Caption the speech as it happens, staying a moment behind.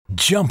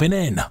Jumping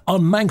in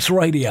on Manx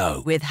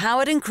Radio with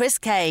Howard and Chris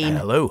Kane.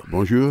 Hello.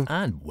 Bonjour.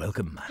 And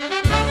welcome.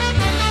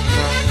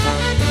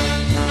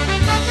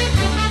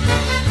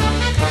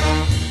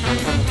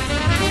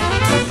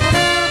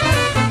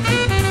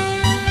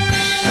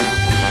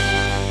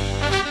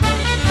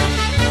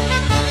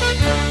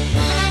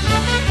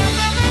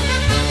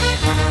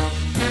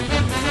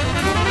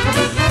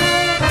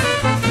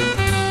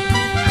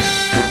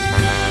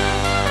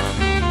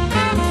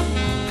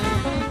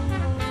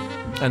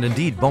 And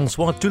indeed,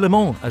 bonsoir tout le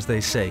monde, as they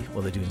say.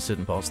 Well, they do in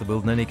certain parts of the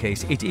world. In any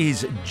case, it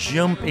is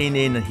jumping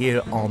in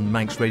here on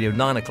Manx Radio,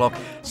 9 o'clock,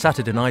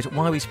 Saturday night.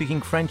 Why are we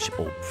speaking French,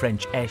 or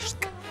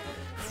French-esque,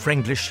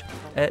 Franglish?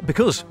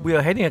 Because we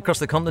are heading across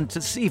the continent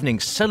this evening,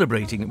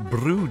 celebrating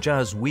Brew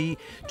Jazz Week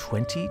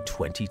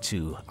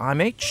 2022.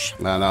 I'm H.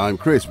 And I'm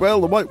Chris.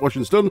 Well, the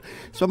whitewashing's done,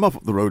 so I'm off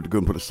up the road to go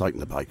and put a sight in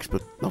the bikes.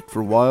 But not for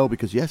a while,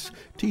 because yes,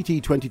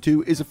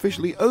 TT22 is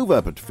officially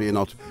over. But fear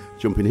not,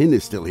 Jumping In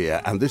is still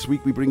here. And this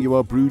week we bring you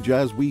our Brew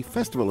Jazz Week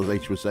Festival, as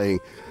H was saying.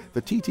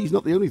 The TT's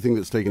not the only thing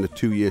that's taken a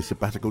 2-year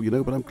sabbatical,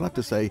 but I'm glad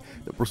to say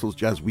that Brussels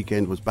Jazz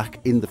Weekend was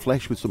back in the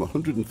flesh with some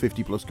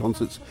 150 plus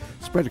concerts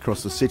spread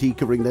across the city,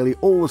 covering nearly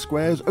all the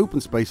squares, open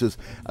spaces,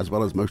 as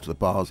well as most of the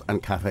bars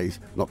and cafes,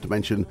 not to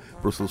mention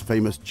Brussels'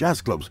 famous jazz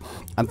clubs.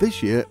 And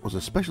this year was a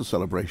special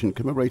celebration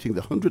commemorating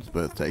the 100th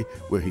birthday,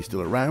 were he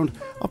still around,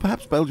 of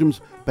perhaps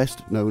Belgium's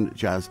best-known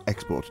jazz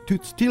export,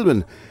 Toots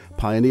Thielemans,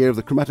 pioneer of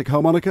the chromatic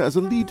harmonica as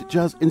a lead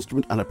jazz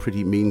instrument and a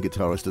pretty mean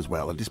guitarist as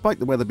well. And despite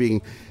the weather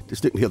being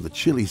distinctly on the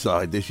chilly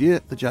side this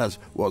year, the jazz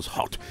was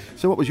hot.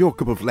 So what was your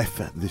cup of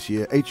leffe this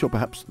year, H, or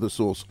perhaps the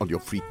sauce on your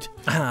frites?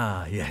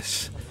 Ah,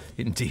 yes,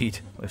 indeed.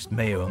 Most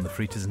mayo on the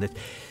frites, isn't it?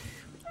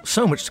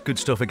 So much good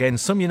stuff again.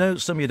 Some you know,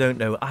 some you don't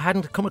know. I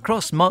hadn't come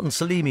across Martin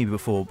Salimi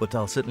before, but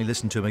I'll certainly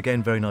listen to him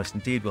again. Very nice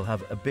indeed. We'll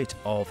have a bit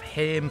of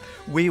him.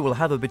 We will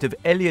have a bit of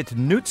Elliot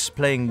Nutz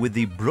playing with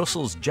the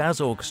Brussels Jazz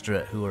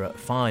Orchestra, who are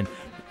fine.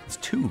 It's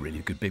two really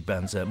good big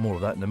bands, more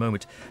of that in a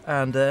moment.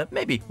 And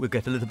maybe we'll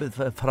get a little bit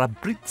of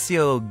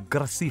Fabrizio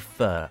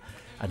Graceffa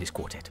and his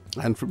quartet.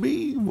 And for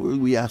me,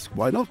 we ask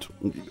why not,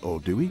 or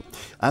do we?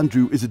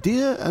 Andrew is a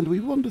deer, and we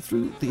wander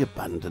through the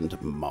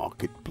abandoned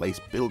marketplace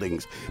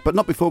buildings. But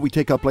not before we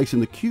take our place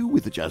in the queue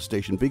with the Jazz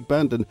Station Big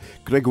Band and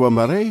Grégoire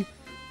Marais.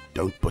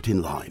 Don't butt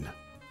in line.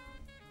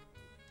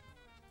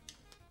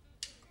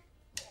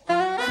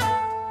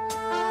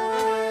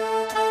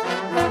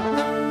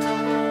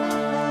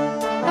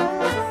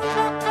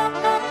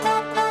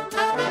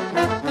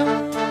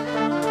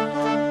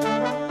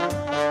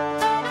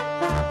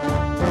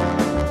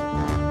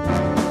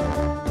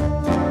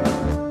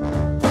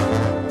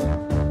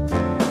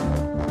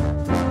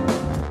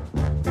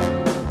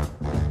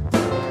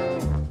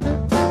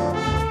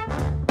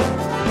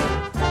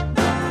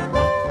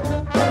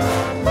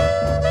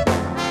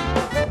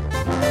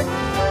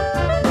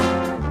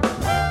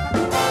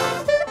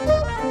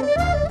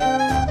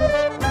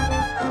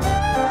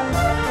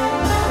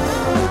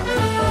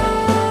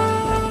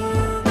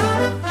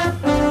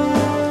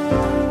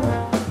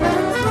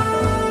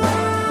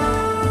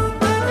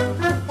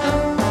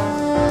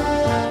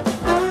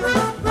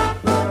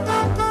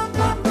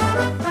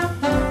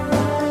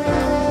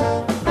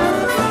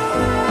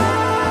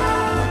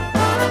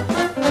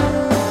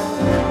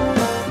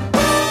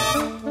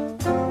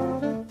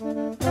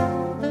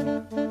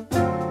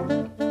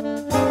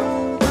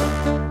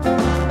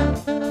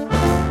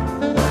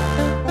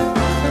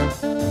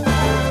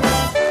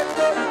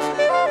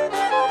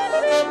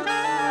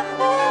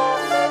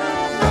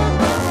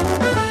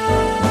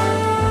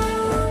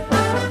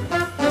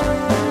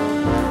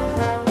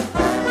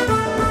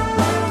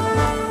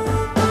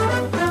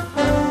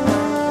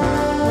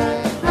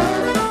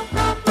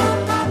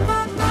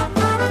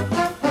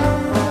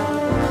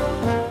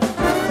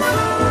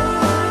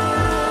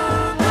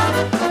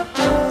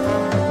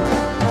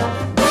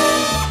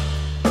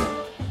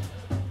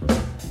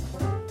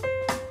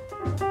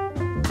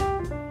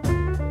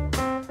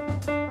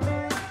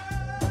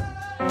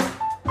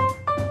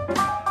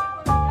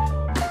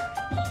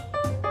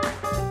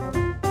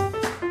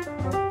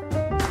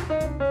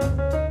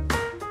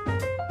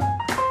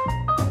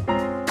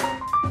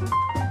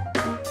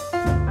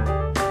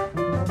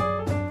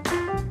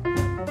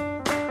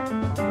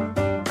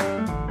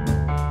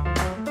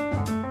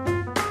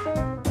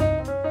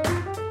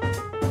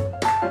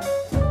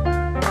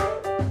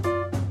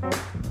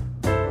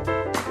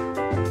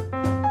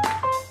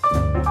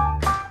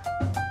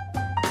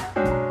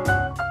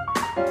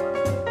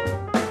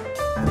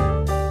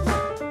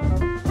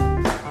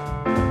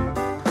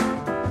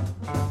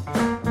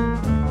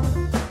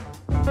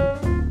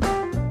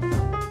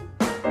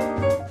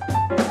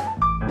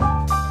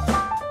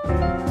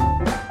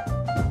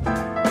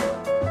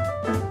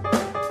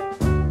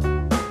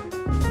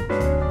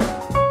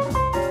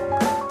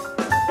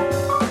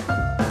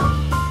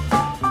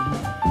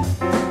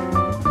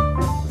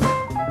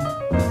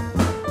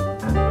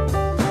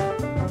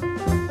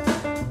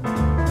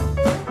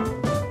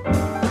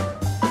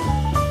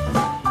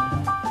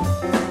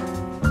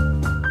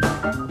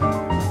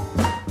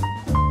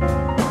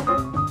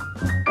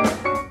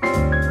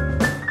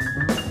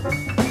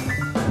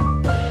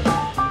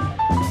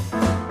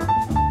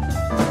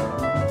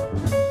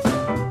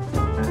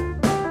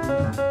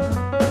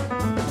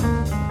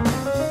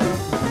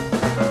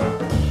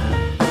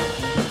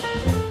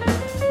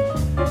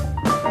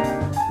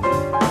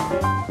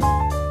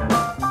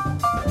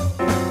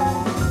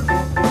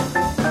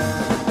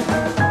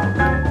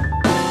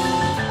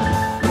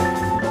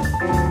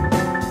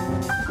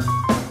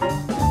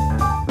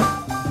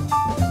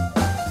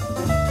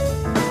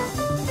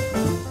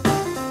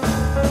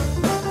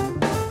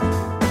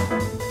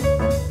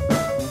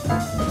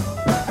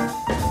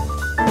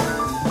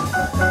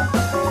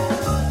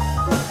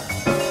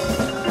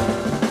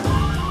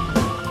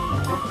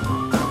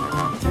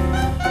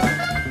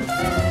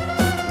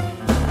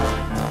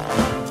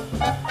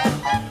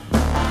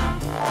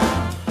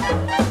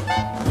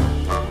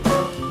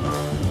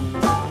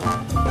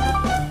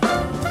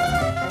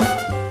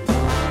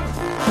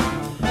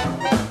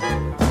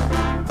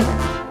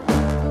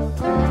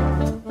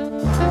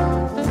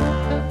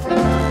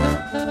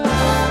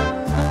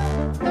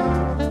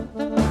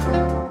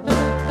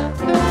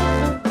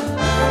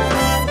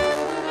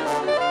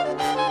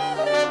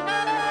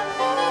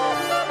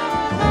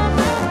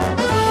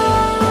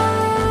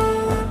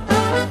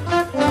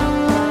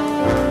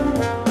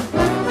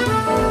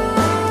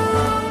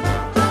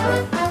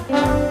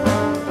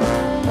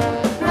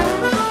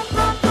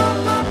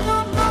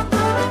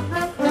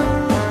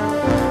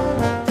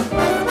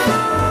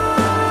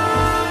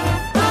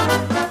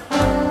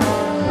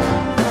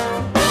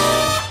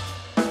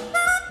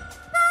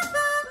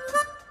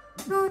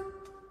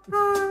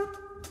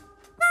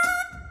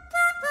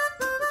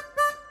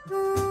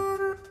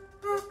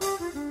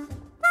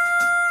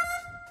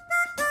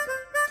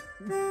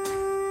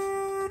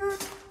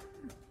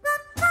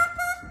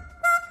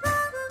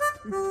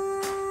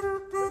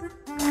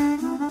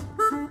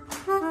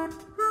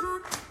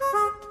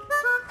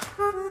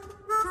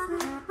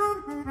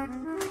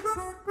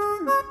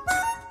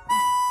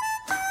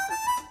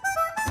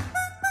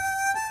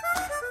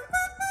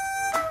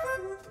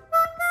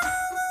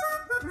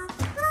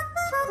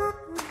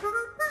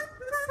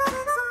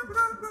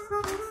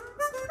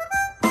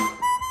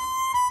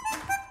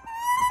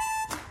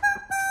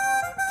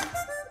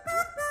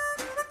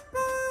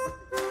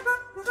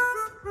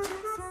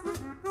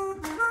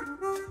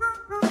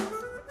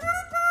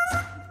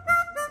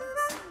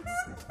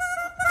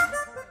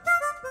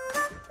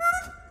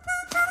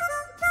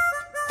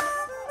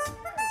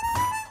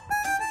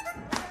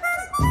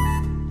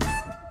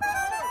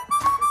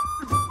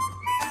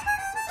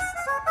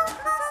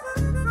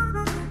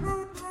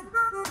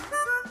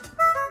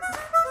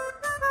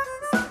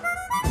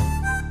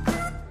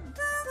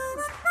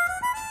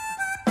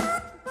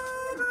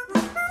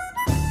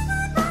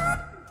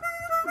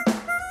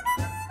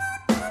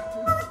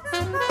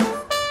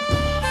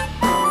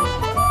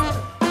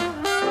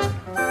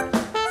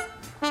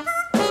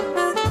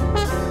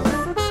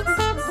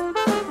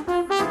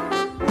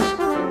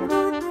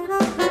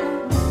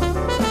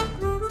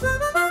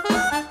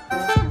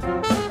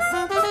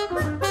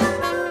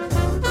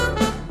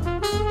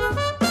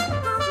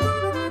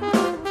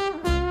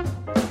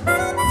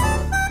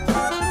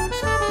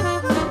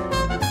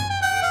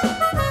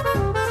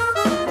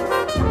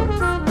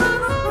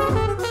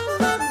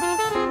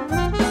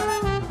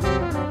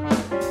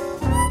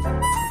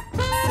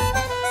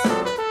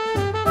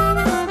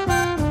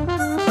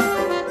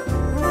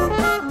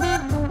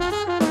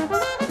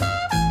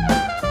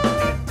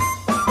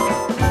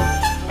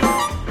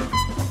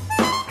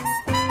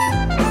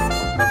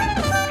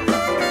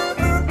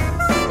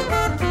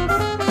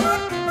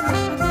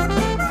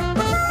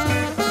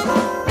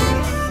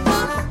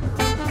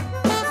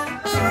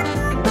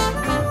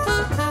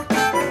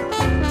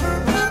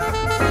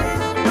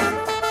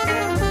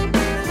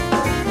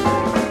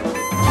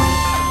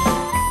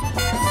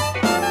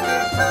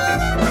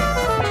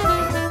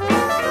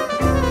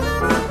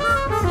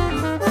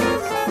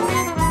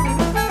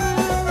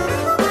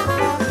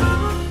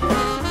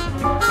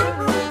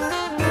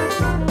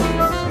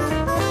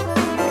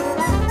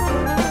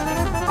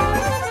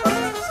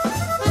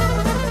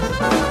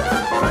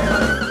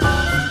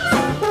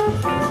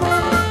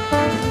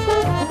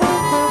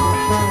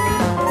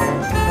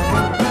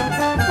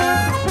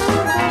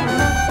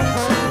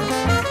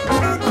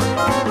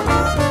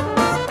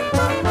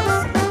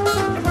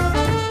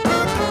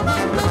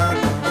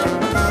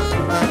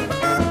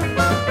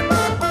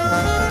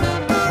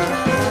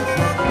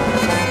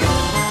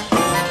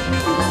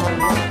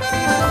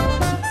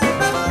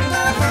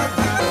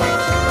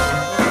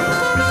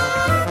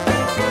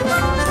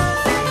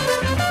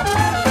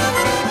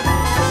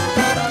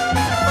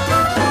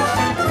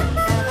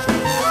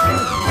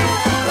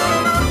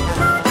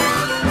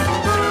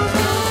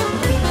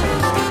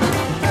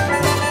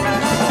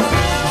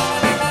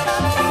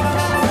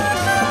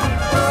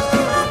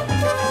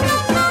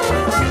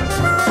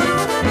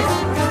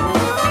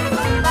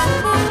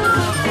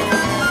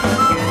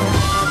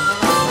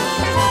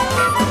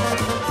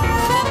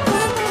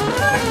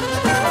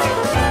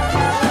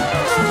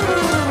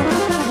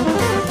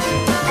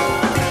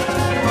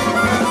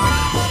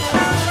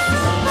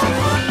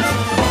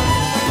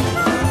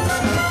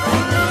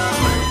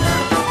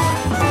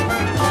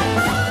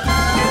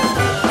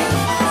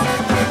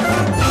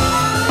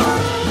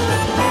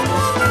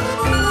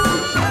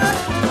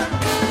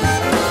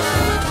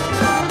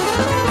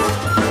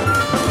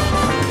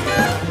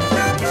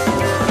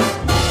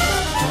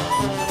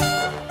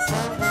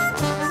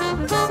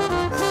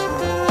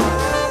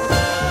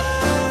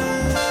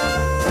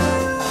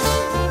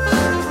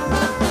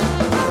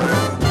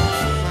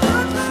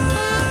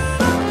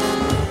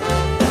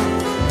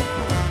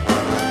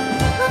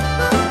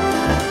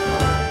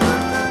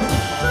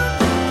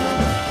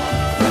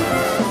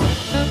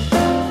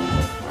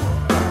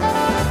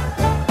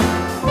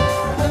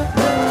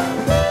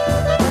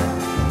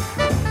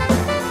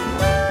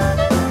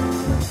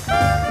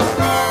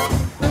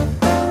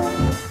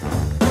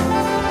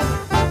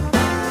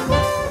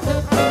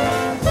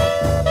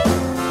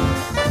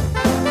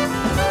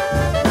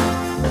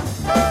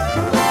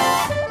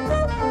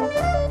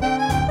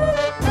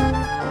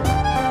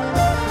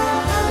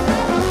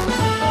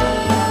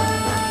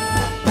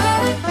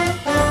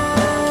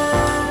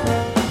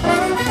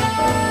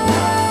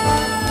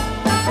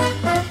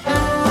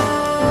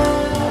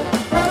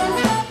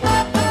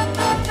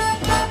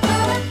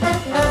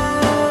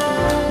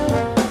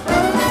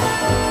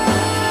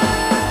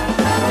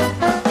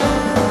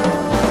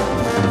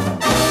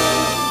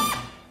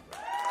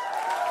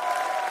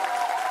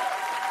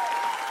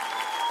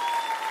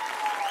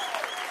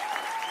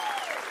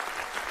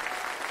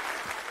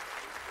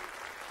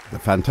 The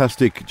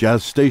fantastic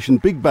jazz station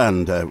Big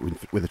Band,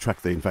 with a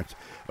track they in fact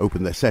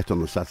opened their set on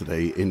the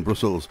Saturday in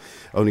Brussels.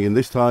 Only in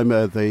this time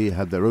they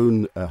had their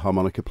own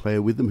harmonica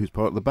player with them who's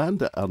part of the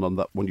band, and on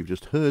that one you've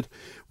just heard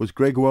was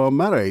Gregoire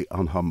Marais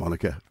on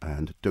harmonica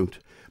and Don't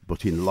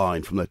Butt in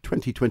Line from their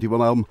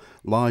 2021 album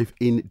Live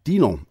in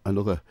Dinan,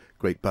 another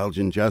great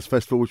Belgian jazz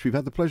festival which we've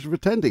had the pleasure of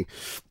attending.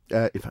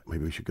 In fact,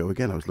 maybe we should go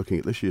again. I was looking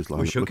at this year's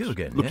lineup. We should go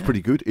again. Looks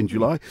pretty good in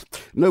July.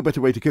 No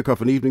better way to kick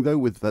off an evening,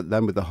 though,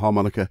 than with the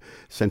harmonica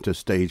centre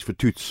stage for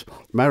Toots.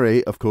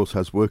 Marais, of course,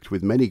 has worked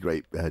with many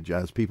great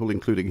jazz people,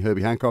 including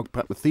Herbie Hancock,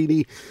 Pat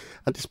Metheny,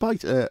 and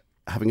despite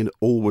having an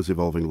always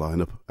evolving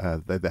lineup,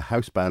 they're the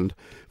house band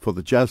for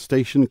the Jazz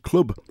Station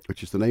Club,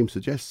 which, as the name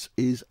suggests,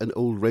 is an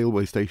old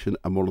railway station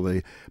and one of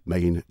the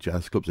main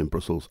jazz clubs in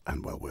Brussels,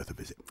 and well worth a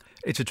visit.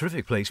 It's a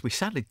terrific place. We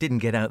sadly didn't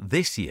get out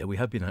this year. We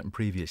have been out in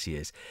previous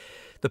years.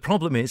 The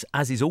problem is,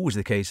 as is always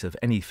the case of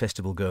any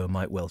festival goer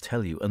might well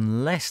tell you,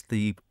 unless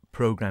the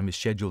programme is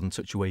scheduled in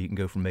such a way you can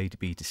go from A to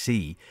B to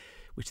C,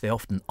 which they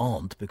often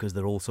aren't because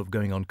they're all sort of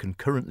going on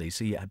concurrently.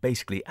 So you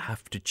basically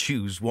have to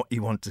choose what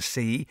you want to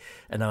see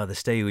and either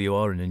stay where you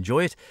are and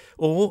enjoy it,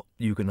 or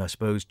you can, I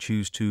suppose,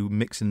 choose to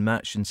mix and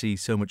match and see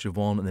so much of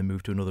one and then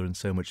move to another and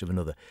so much of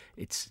another.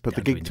 But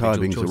the gig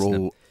timings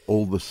are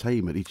all the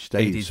same at each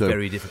stage. It is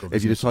very difficult.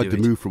 If you decide to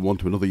move from one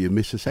to another, you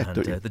miss a set, and,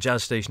 don't you? The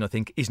Jazz Station, I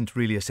think, isn't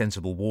really a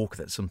sensible walk.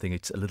 That's something,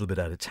 it's a little bit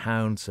out of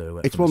town.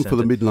 So it's one for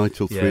the midnight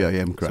till 3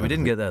 a.m. crowd. So we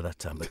didn't get there that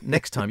time. But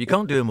next time, you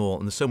can't do them all,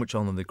 and there's so much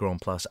on the Grand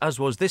Place, as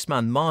was this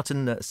man,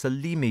 Martin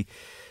Salimi,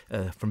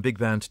 from big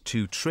band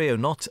to trio,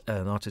 not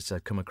an artist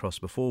I'd come across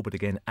before, but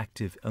again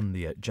active on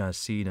the jazz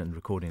scene and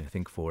recording, I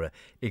think, for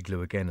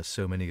Igloo again, as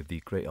so many of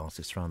the great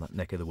artists around that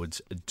neck of the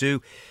woods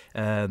do.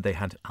 They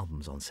had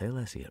albums on sale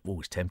there, so you're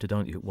always tempted,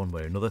 aren't you, one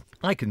way or another.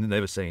 I can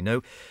never say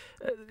no.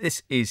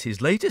 This is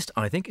his latest,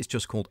 I think. It's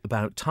just called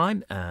About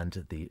Time,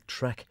 and the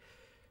track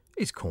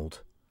is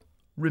called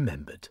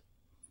Remembered.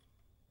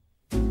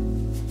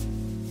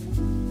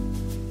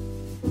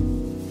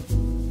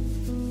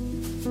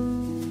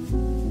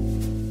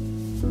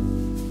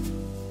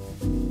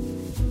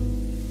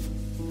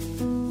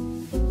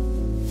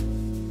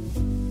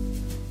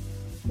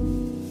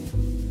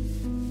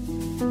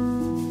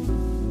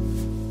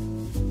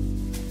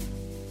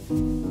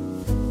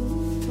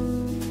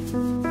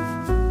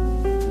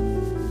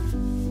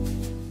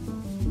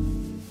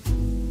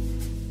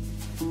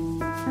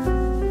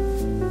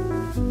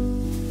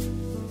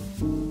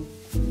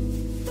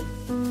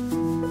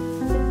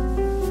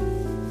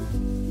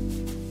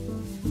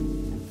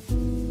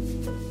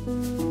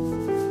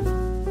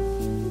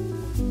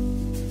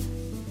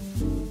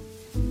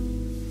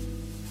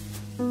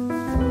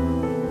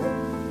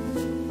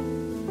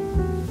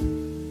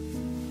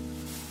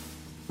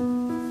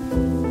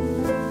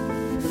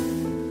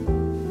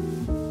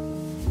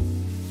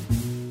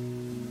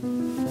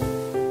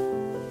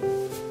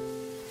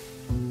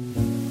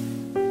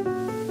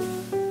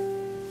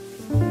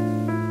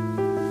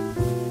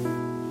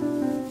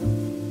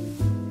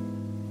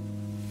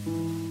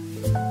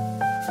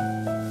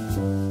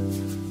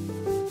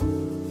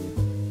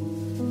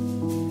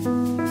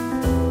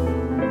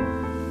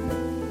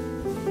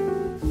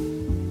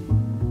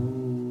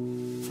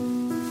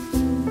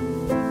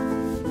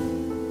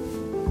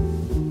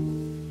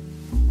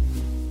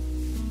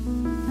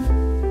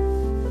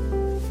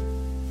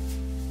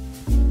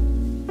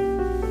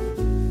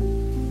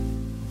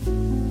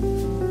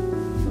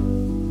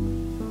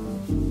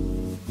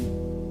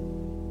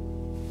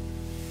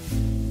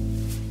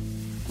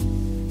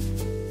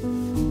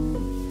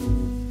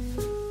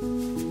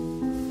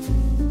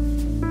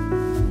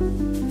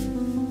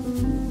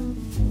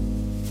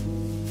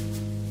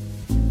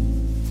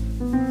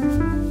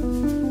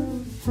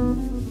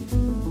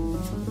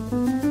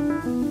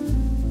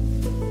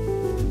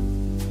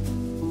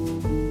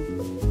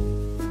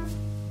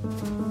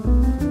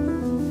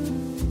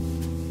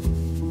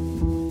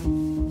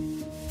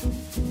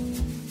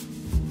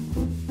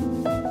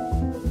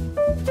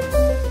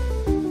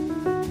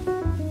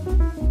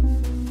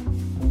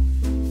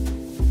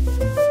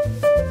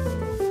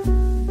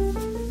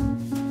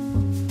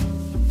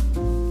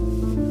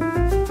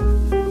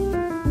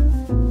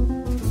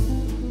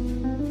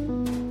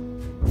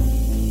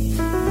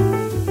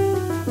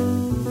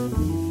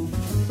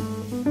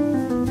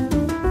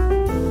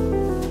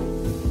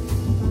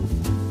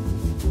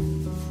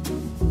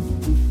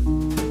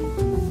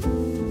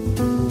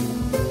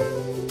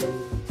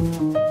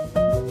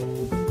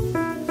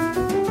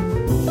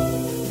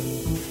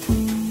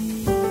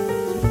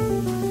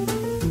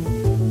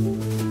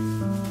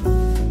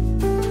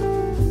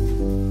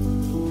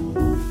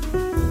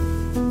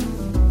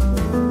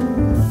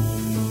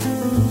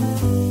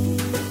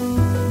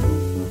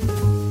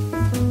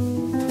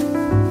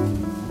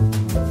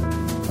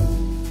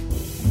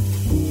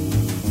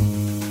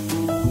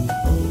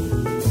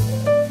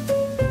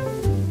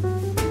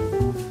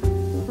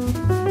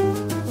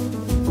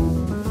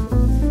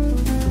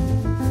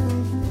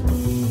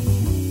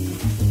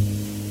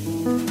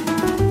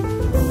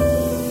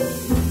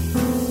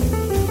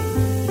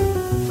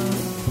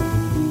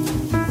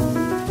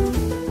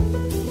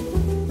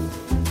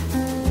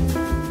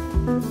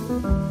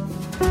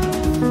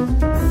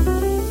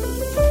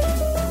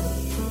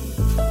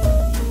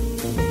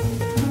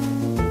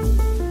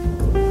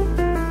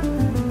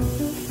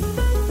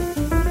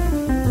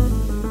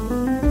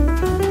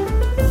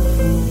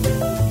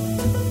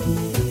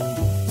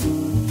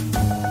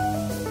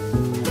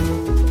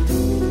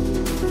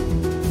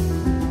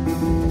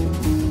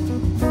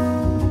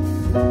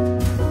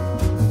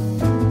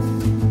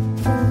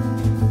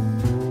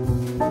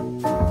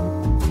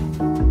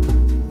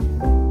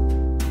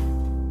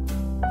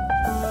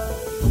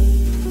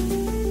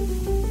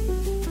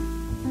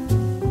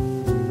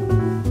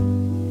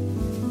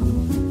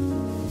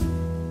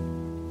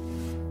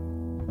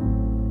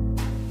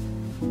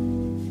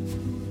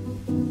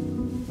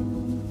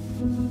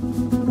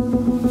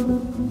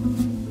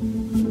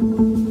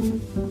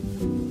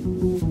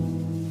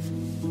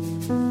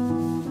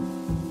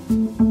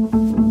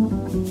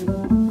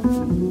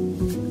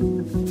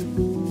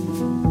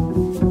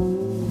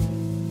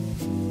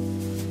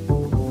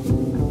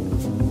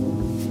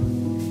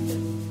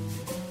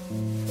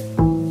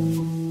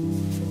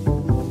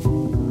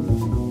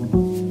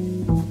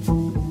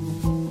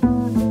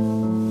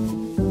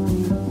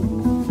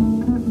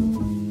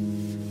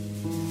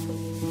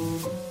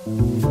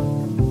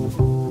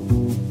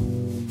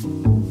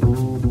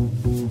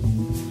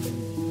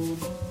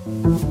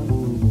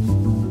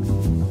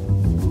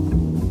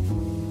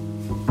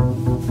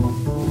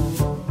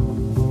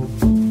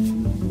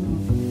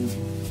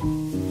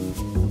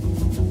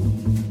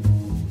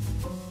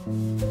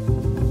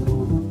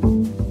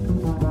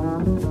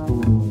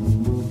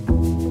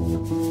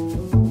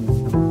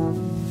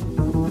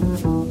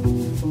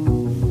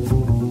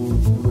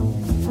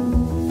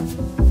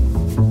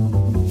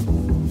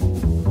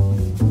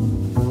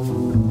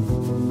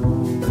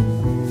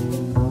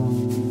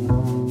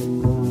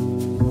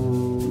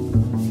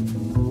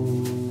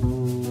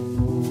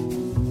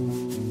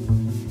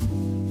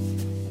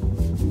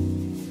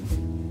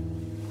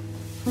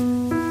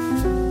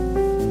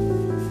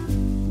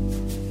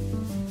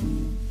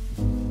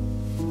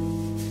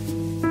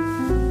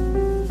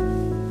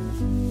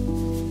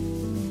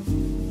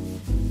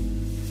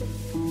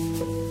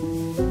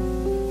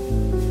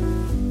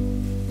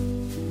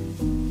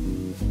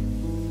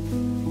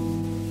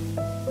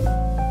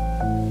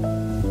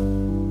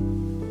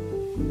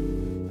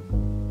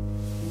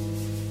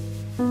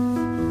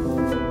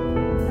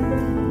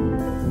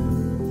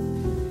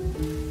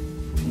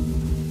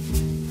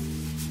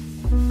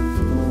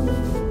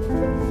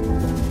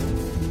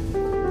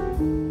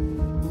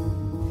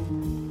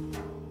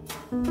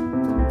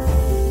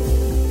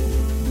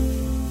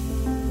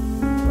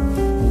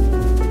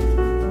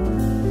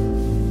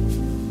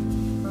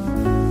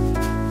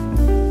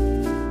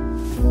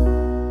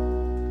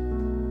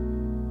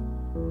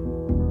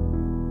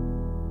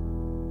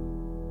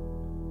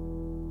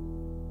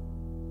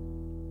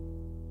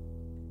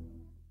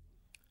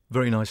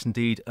 Very nice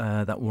indeed.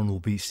 That one will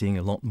be seeing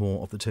a lot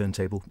more of the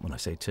turntable. When I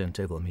say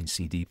turntable, I mean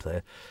CD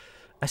player.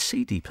 A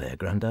CD player,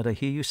 Grandad, I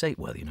hear you say.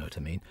 Well, you know what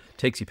I mean.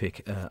 Takes your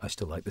pick. I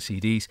still like the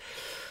CDs.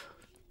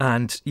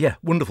 And yeah,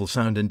 wonderful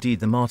sound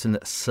indeed. The Martin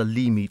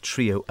Salimi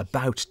Trio,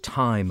 About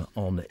Time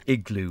on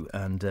Igloo,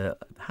 and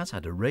has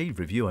had a rave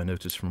review, I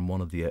noticed, from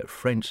one of the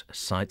French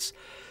sites.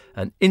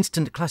 An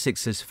instant classic,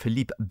 says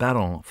Philippe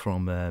Baron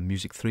from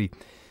Music 3.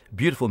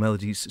 Beautiful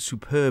melodies,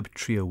 superb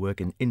trio work,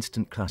 an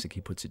instant classic,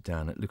 he puts it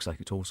down. It looks like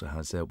it also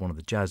has one of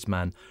the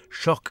Jazzman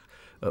Shock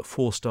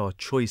 4-star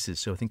choices,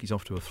 so I think he's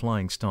off to a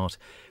flying start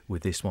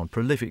with this one.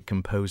 Prolific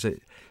composer,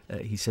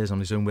 he says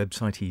on his own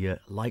website he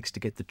likes to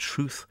get the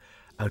truth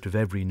out of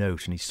every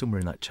note, and he's somewhere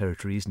in that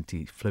territory, isn't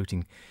he?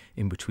 Floating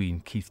in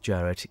between Keith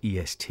Jarrett,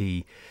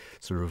 EST,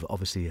 sort of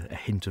obviously a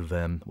hint of,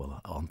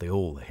 well, aren't they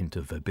all a hint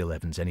of Bill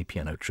Evans? Any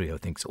piano trio, I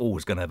think, is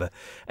always going to have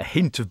a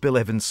hint of Bill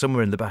Evans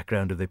somewhere in the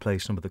background if they play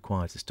some of the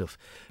quieter stuff.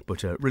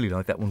 But really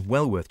like that one,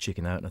 well worth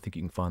checking out, and I think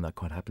you can find that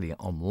quite happily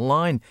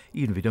online,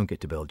 even if you don't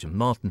get to Belgium.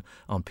 Martin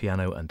on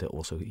piano, and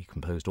also he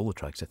composed all the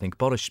tracks, I think.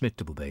 Boris Schmidt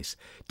double bass,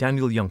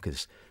 Daniel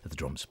Yonkers at the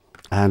drums.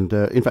 And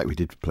in fact, we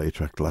did play a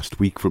track last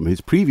week from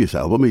his previous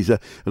album. He's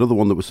another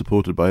one that was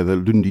supported by the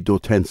Lundi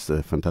d'Hortense,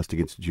 a fantastic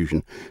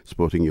institution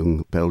supporting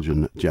young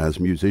Belgian jazz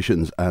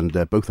musicians,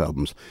 and both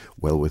albums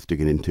well worth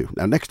digging into.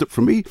 Now, next up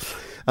from me,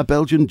 a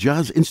Belgian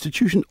jazz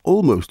institution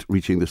almost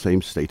reaching the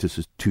same status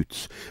as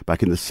Toots.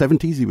 Back in the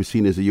 70s, he was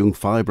seen as a young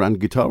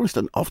firebrand guitarist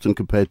and often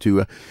compared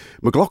to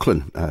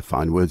McLaughlin.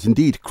 Fine words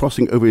indeed.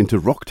 Crossing over into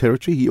rock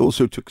territory, he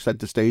also took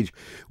centre stage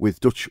with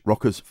Dutch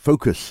rockers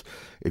Focus.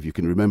 If you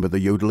can remember the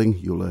yodeling,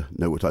 you'll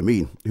know what I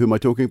mean. Who am I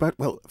talking about?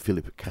 Well,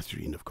 Philip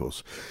Catherine, of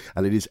course.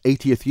 And in his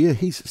 80th year,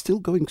 he's still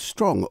going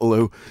strong,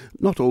 although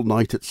not all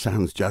night at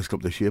Sands Jazz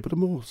Club this year, but a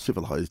more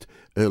civilised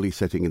early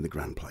setting in the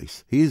Grand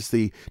Place. Here's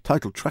the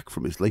title track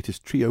from his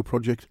latest trio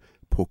project,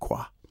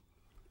 Pourquoi.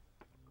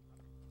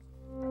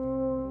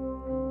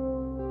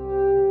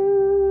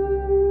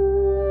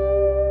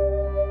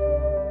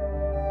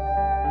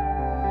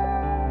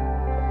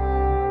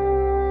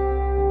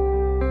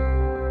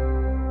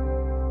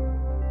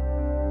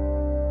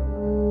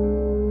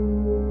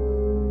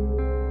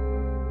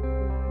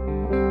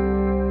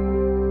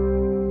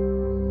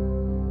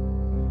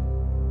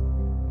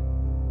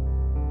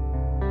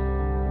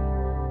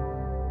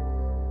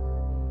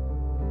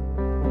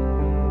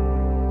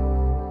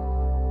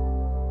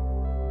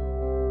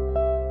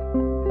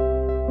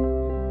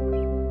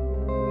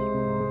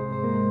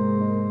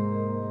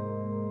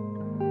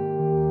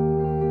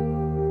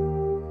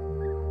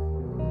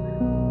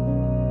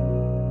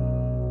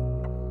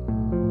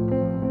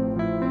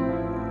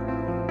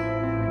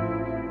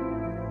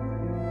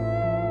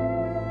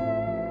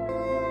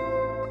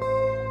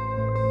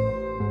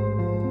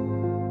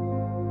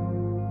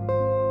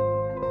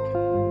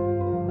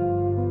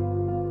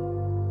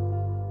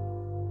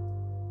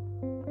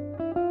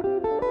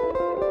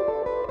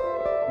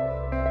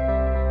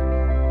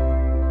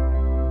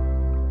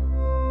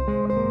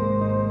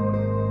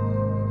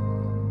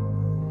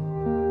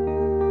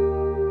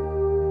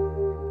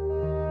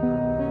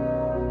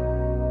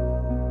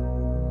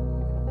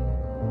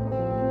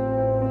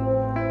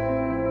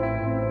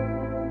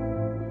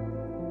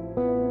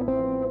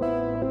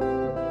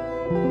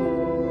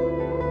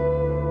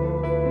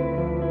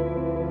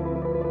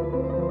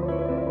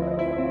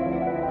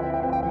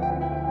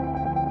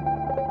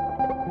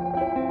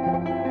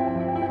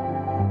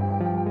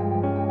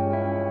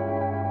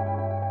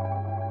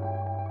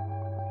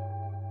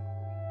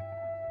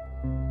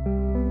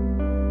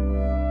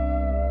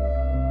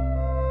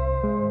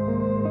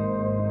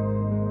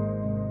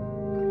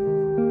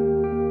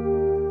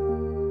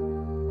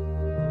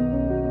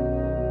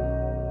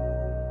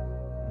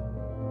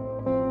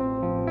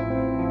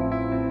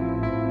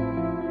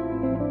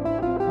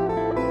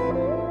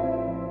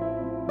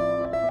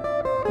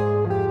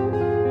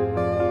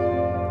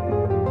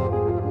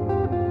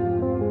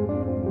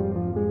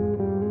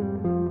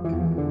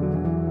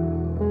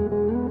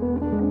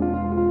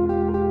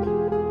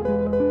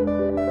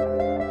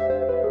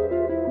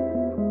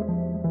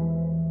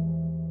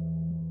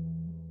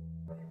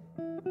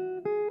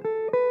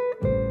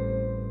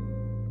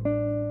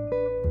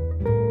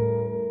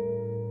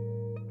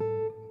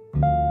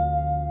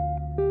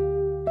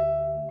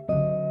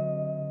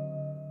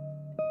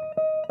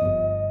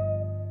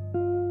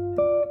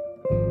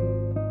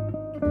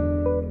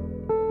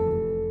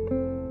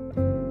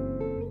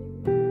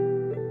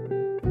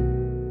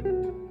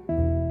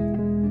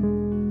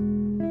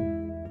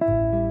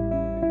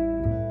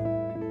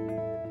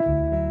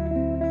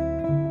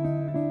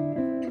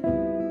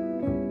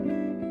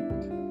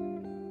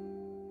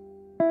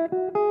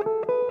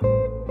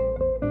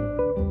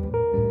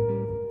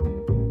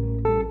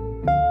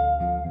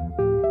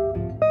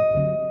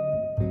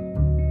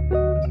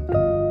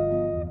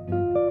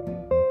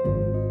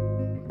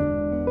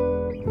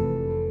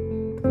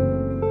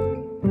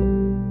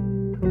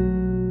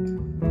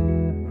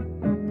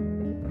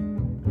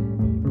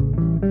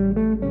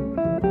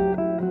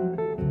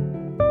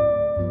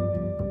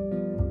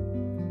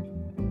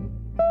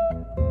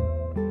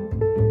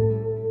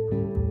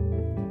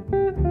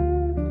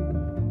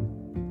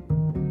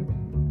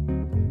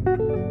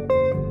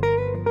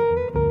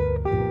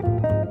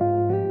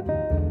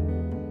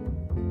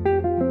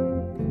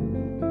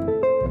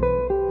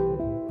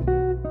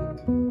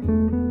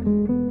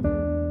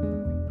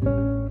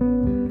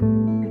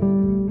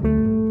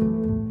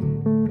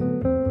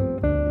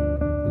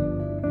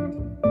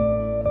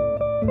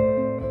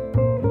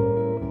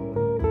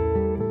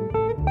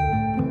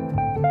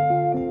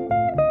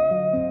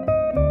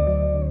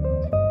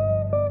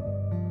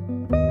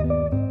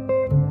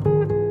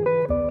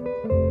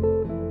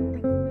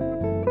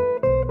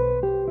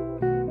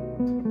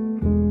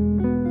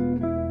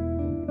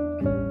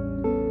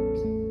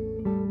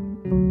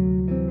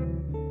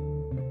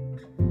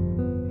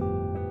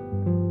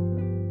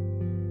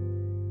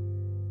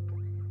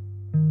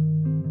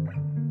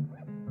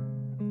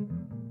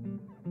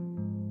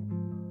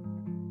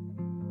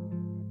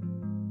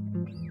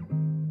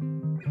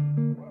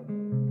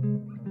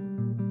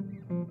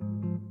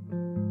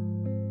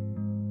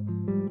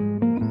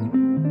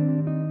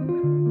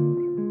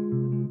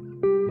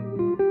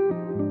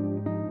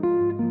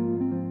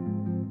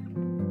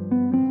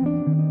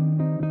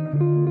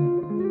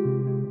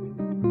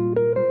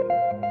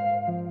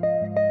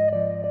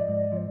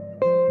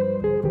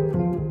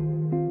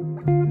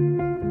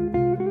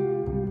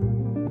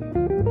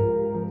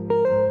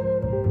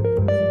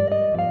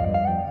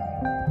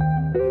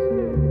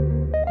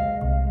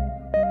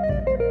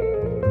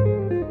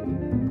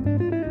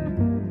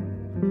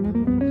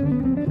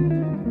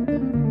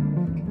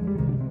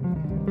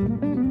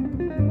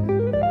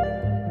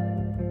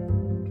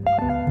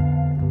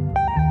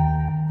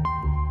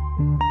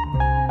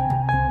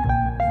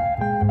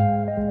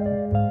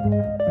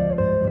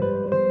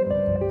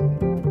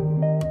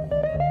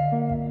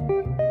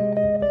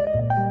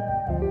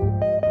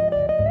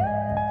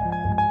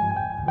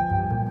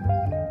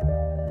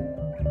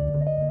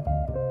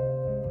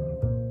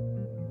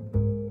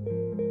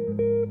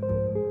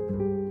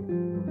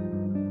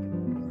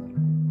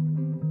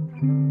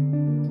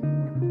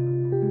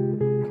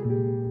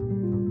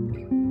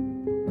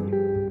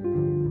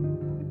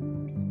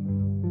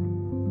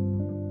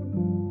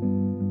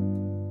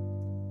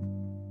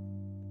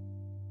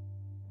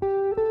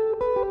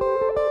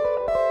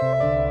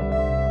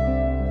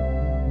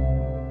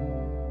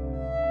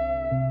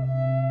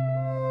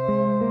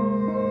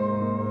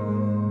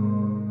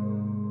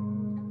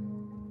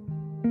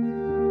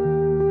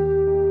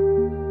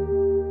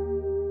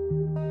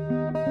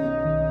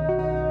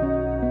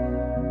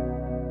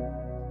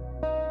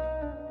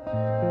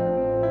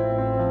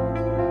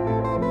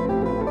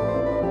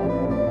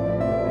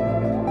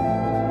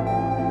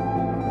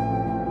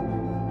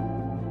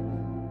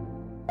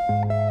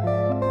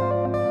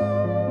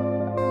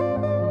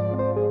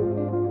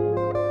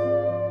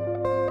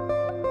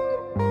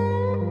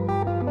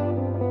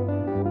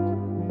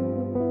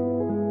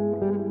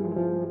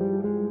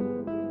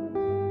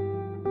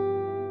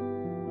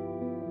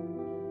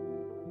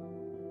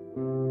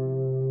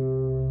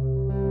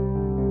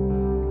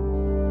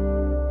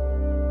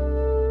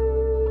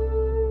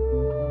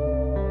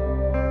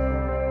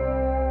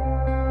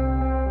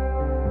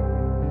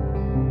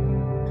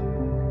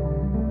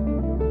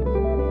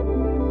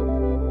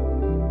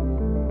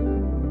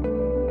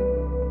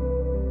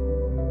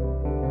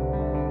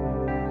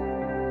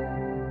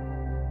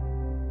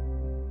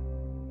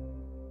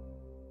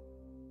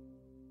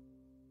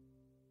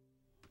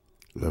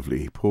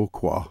 Lovely.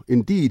 Pourquoi?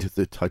 Indeed,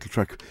 the title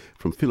track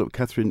from Philip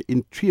Catherine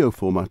in trio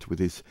format with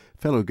his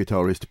fellow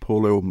guitarist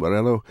Paulo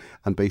Morello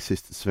and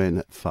bassist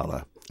Sven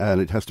Faller. And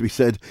it has to be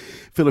said,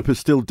 Philip has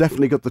still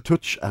definitely got the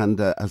touch, and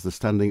as the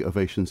standing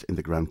ovations in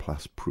the Grand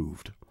Place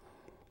proved.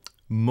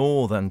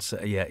 More than,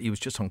 he was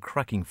just on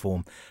cracking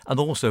form and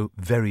also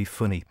very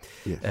funny.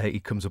 Yes. He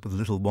comes up with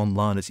little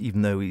one-liners,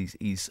 even though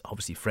he's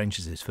obviously French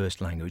is his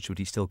first language, but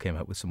he still came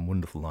out with some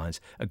wonderful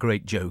lines, a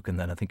great joke, and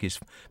then I think his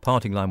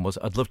parting line was,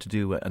 "I'd love to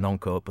do an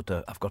encore, but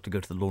I've got to go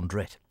to the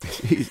laundrette."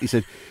 He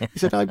said,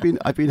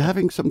 I've been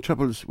having some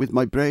troubles with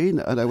my brain,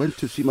 and I went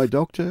to see my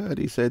doctor, and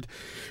he said,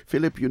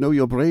 "Philip, you know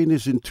your brain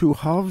is in two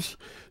halves,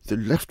 the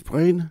left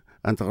brain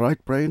and the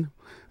right brain."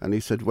 And he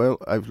said, "Well,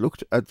 I've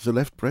looked at the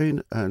left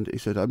brain," and he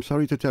said, "I'm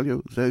sorry to tell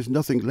you, there's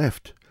nothing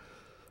left."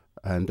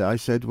 And I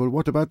said, "Well,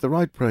 what about the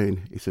right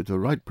brain?" He said, "The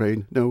right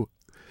brain? No.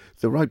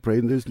 The right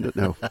brain, there's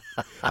no."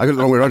 I got it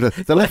the wrong way around.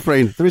 The left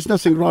brain, there is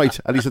nothing right.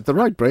 And he said, "The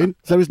right brain,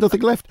 there is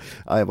nothing left."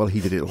 Well, he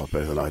did it a lot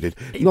better than I did.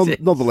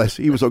 Nonetheless,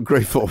 he was on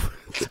great form.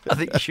 I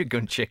think you should go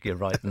and check your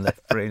right and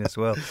left brain as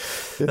well.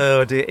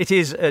 Oh dear. It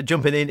is,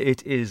 jumping in,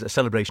 it is a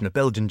celebration of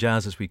Belgian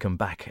jazz as we come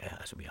back,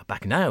 as we are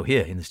back now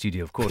here in the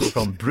studio, of course,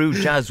 from Brew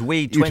Jazz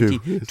Week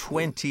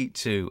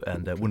 2022.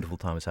 And a wonderful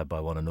time is had by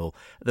one and all.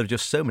 There are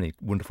just so many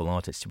wonderful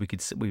artists. We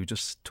were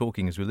just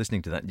talking as we were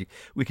listening to that.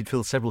 We could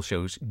fill several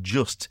shows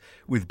just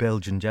with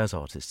Belgian jazz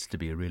artists, to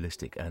be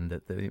realistic, and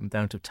the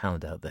amount of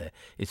talent out there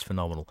is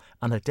phenomenal.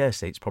 And I dare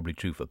say it's probably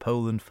true for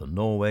Poland, for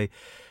Norway,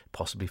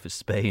 possibly for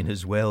Spain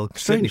as well.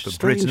 Strange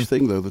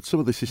thing, though, that some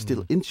of this is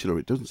still insular.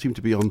 It doesn't seem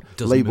to be on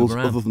labels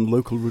other than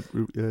local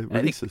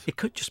releases. It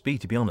could just be,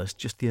 to be honest,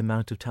 just the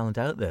amount of talent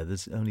out there.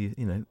 There's only,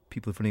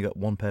 people have only got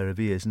one pair of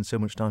ears and so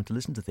much time to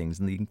listen to things,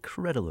 and the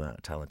incredible amount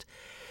of talent.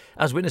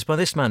 As witnessed by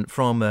this man,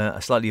 from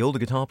a slightly older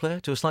guitar player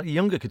to a slightly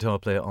younger guitar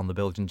player on the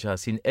Belgian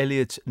jazz scene,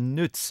 Elliot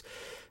Nutz,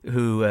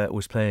 who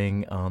was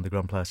playing on the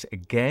Grand Place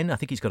again. I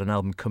think he's got an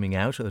album coming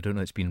out. I don't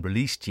know if it's been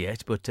released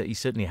yet, but he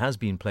certainly has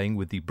been playing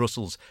with the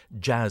Brussels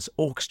Jazz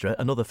Orchestra,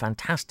 another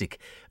fantastic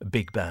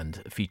big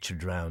band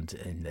featured around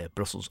in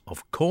Brussels,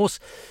 of course,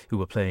 who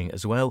were playing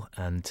as well.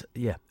 And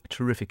a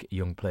terrific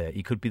young player.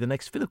 He could be the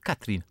next Philip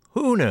Catherine.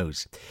 Who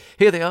knows?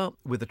 Here they are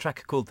with a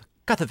track called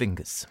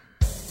Cathervingus.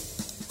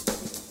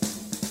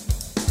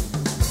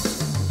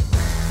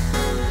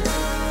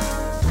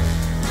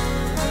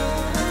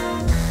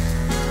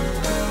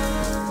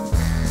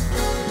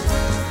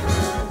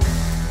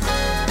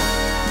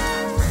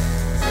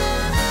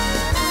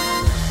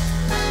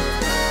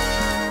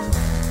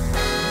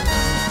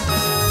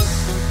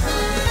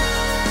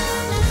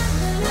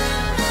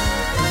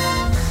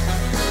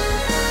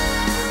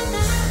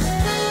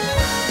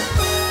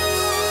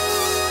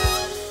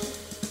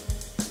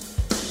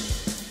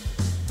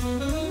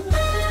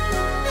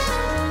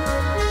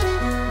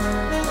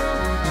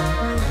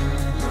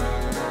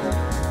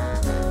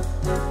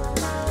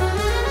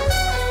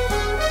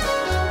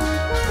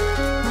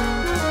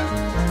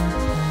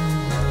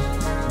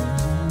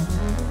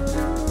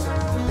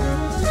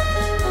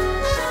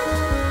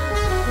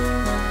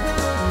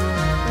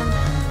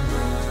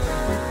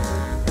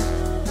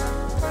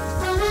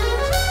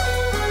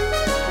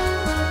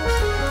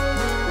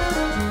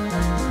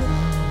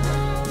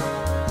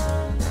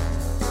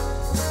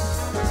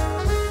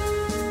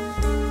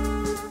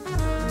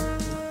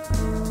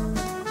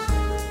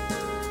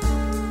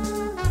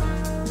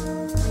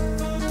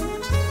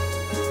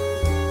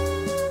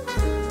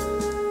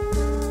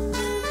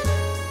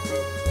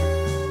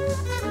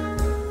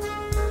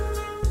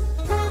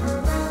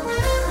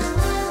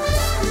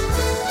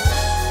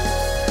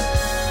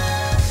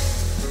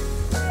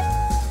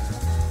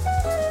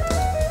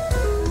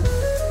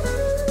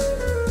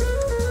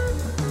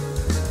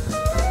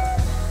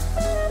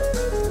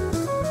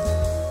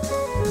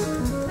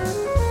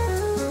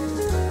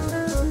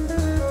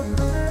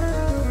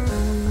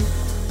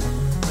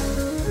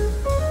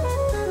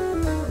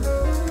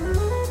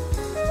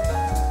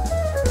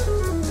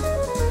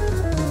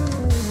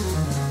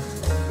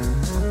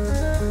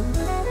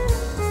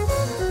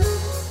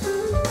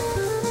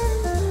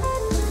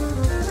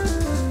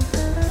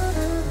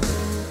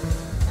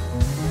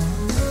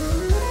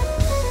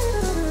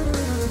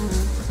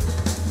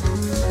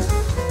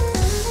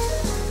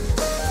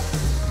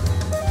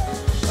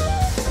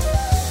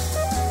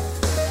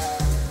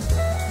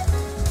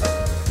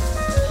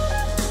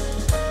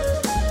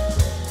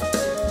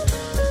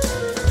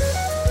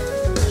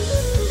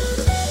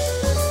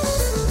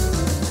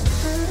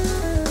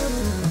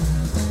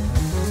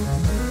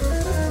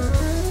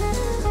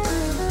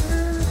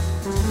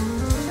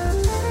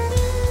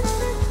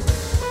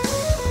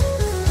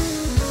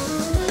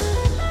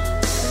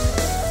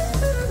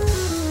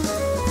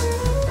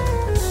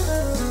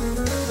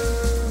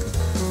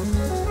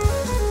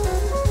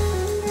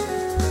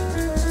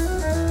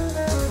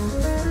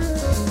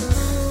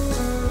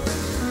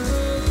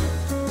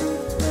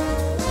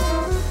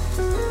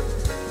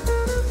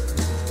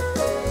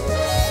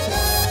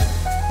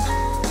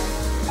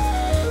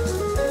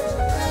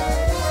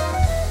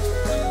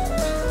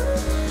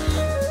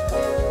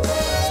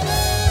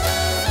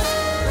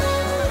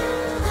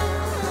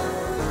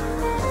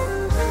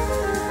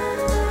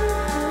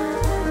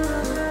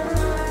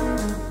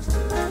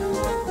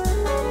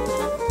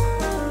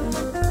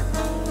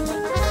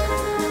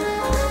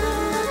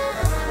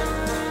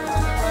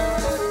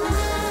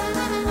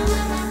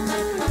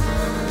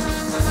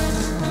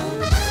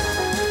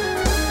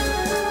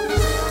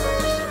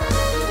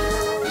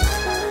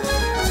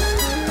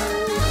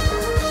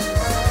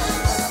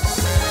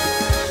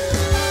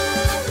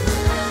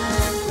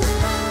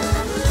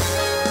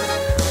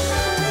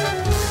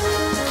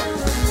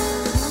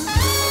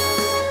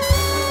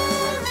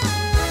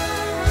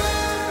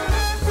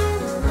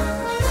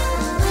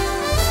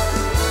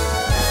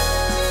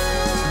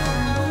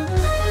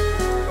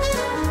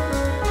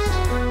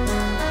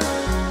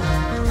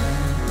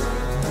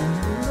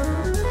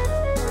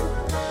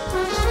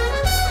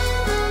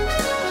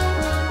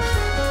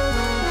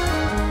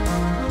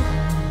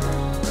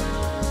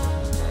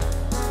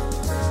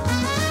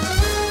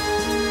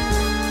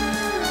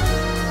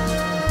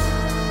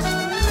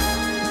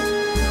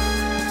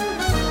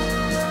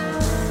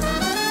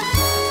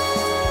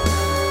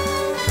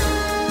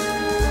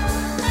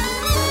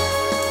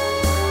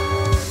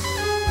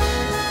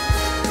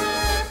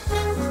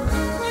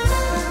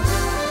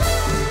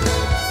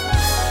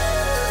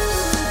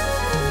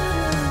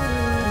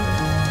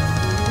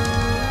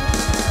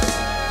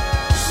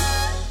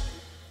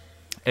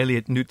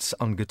 Elliot Nutz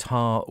on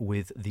guitar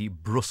with the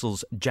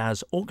Brussels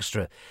Jazz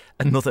Orchestra,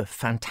 another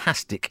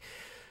fantastic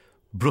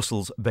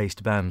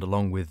Brussels-based band,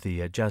 along with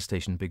the Jazz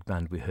Station Big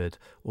Band we heard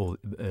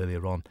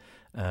earlier on,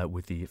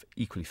 with the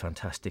equally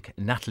fantastic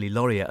Natalie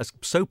Laurier. I was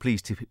so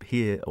pleased to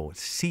hear or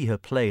see her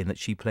play, and that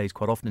she plays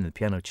quite often in the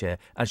piano chair,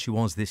 as she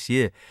was this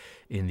year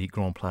in the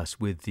Grand Place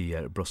with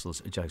the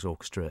Brussels Jazz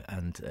Orchestra,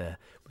 and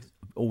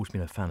always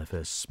been a fan of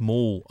her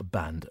small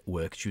band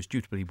work. She was due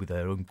to be with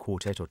her own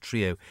quartet or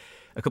trio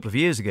a couple of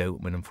years ago,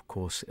 when of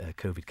course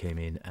COVID came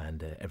in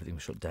and everything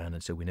was shut down,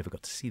 and so we never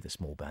got to see the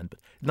small band. But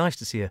nice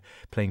to see her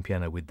playing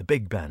piano with the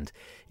big band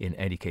in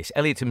any case.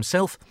 Elliot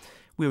himself,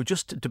 we were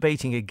just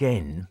debating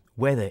again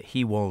whether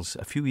he was,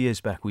 a few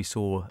years back we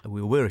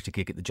were at a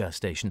gig at the Jazz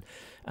Station,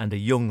 and a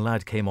young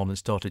lad came on and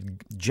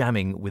started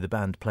jamming with a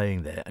band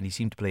playing there, and he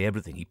seemed to play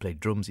everything. He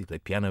played drums, he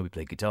played piano, he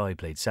played guitar, he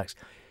played sax.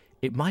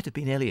 It might have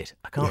been Elliot.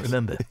 I can't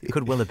remember. It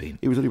could well have been.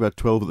 He was only about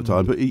 12 at the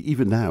time, but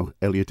even now,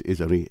 Elliot is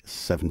only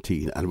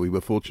 17, and we were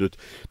fortunate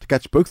to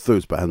catch both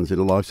those bands in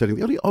a live setting.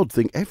 The only odd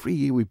thing, every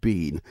year we've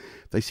been,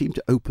 they seem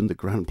to open the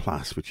Grand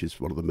Place, which is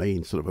one of the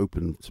main sort of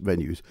open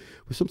venues,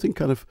 with something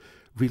kind of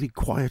really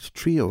quiet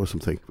trio or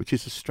something, which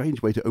is a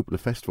strange way to open a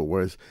festival,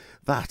 whereas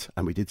that,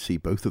 and we did see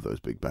both of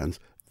those big bands,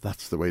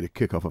 that's the way to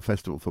kick off a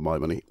festival for my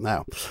money.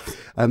 Now,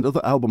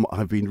 another album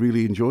I've been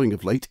really enjoying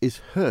of late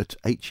is Hurt,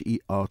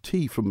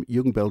 H-E-R-T, from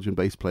young Belgian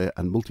bass player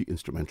and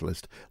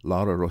multi-instrumentalist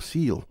Lara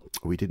Rossiel.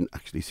 We didn't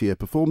actually see her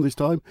perform this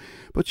time,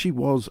 but she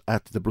was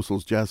at the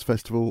Brussels Jazz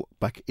Festival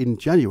back in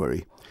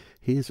January.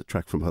 Here's a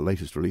track from her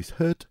latest release,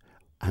 Hurt,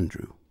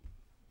 Andrew.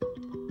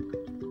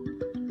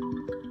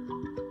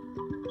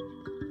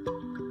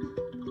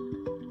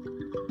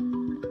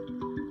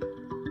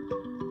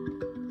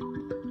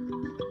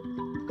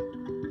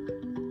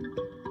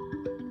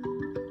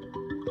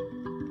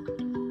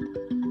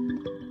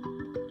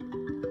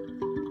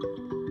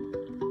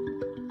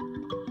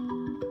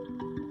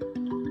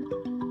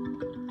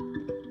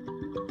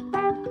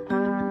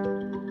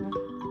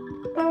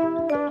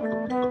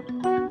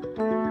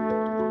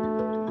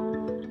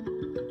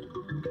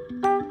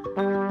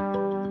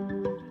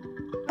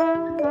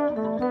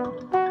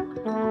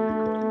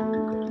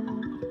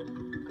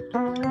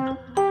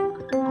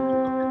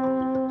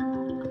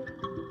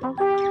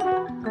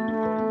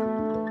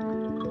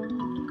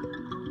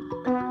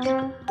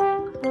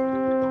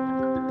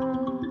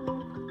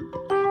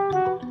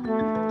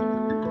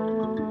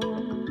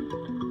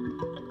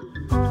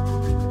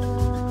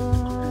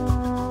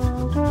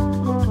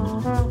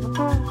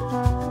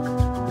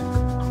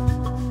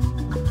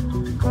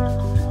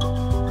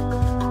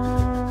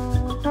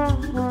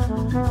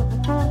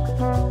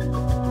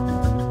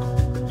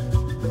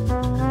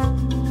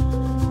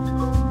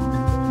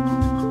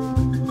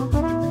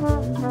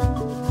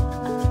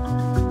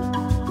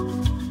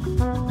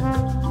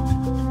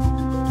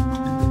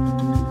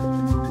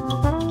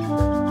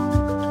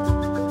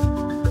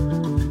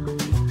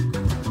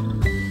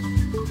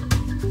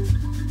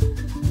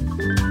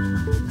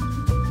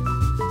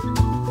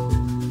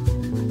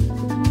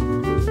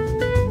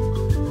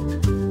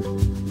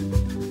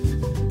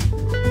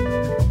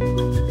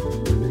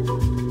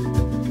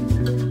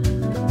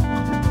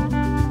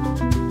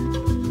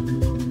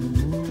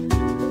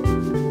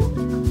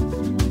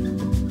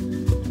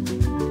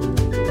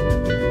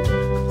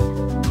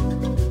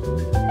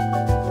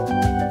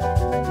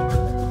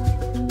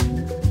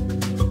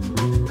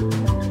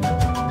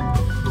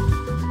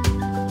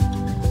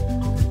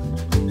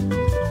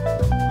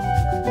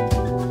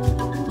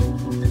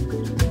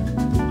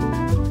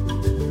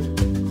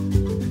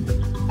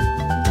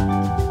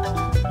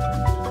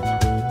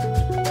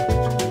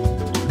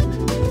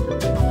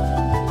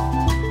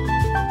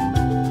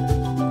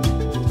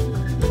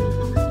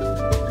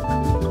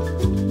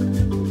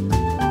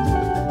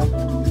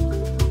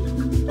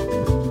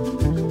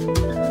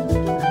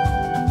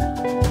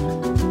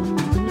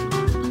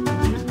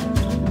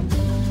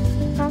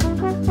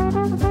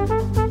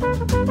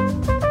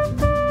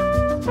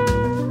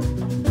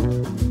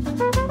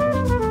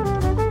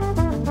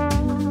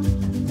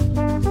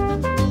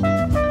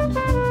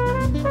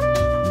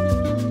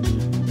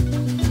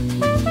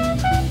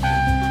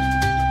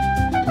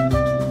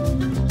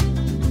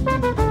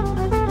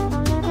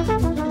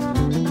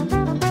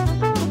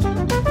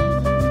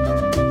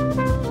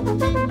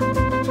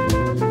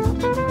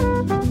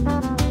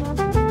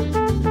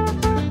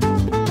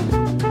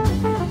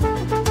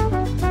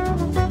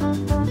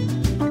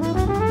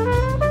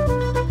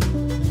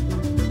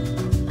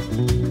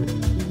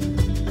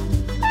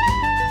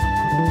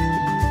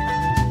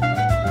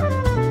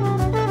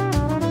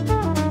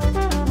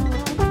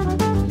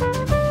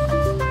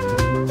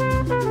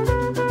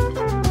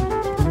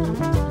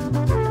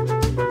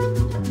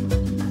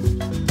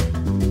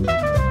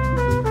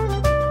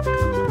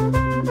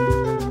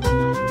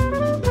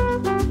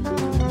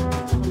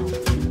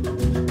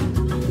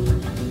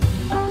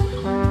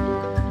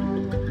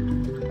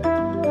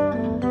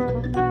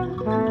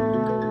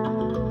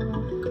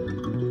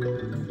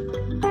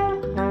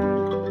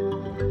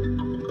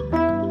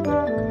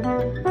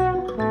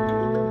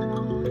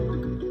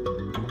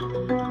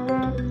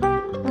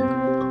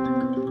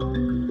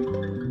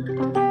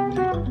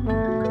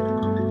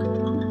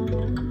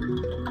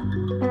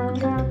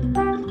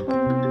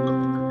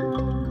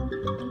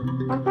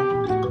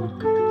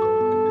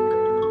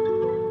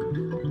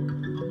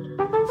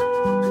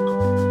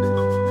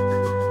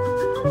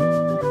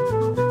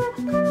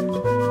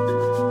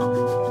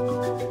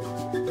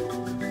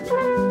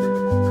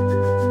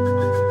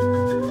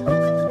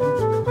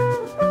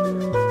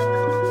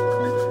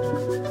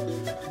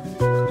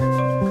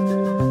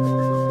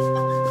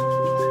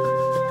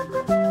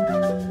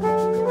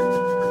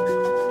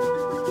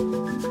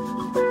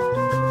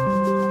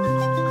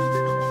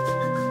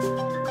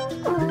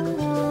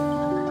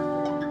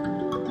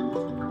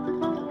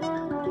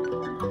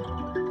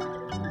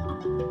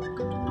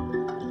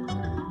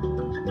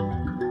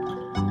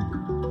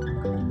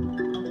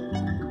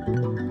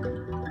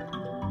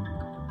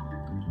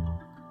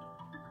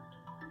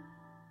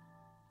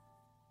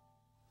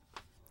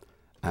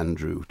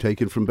 Andrew,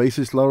 taken from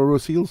bassist Laura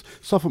Rossiel's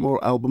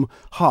sophomore album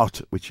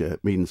Heart, which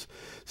means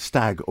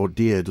stag or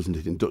deer, doesn't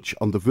it, in Dutch,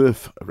 on the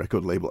Verf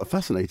record label. A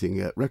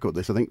fascinating record,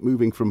 this, I think,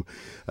 moving from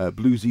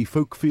bluesy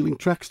folk-feeling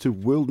tracks to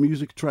world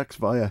music tracks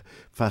via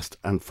fast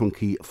and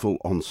funky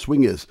full-on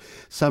swingers.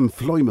 Sam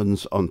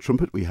Floymans on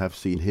trumpet, we have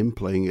seen him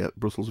playing at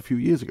Brussels a few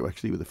years ago,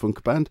 actually, with a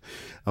funk band.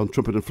 On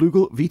trumpet and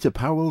flugel, Vita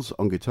Powells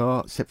on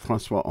guitar, Sepp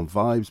Francois on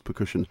vibes,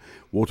 percussion,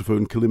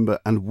 waterphone, kalimba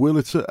and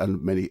Wurlitzer,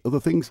 and many other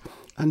things.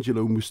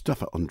 Angelo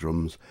Mustafa on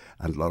drums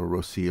and Laura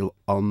Rossiel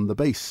on the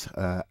bass,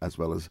 as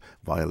well as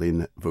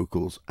violin,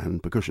 vocals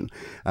and percussion.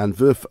 And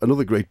Verf,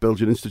 another great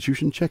Belgian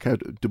institution. Check out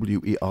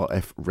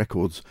WERF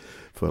Records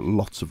for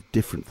lots of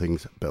different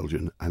things,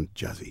 Belgian and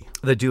jazzy.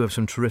 They do have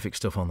some terrific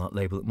stuff on that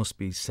label, it must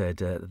be said.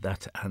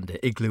 That and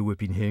Igloo we've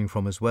been hearing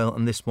from as well,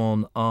 and this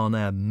one on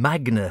a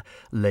Magna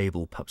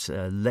label, perhaps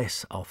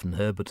less often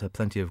heard, but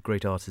plenty of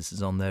great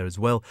artists on there as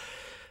well.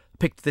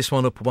 Picked this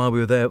one up while we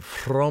were there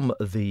from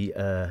the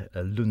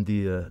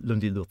Lundi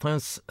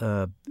Lutins,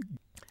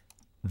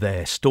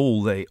 their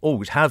stall they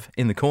always have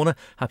in the corner.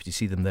 Happy to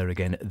see them there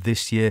again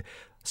this year.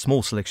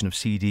 Small selection of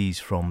CDs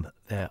from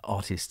their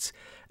artists,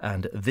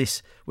 and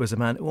this was a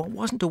man who I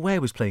wasn't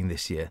aware was playing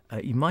this year.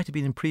 He might have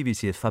been in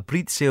previous years.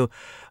 Fabrizio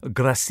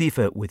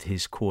Graceffa with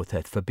his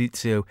quartet.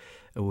 Fabrizio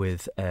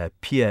with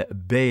Pierre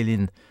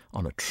Bailin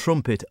on a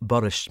trumpet,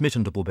 Boris Schmidt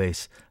on double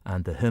bass,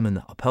 and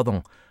Herman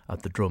Pardon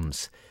at the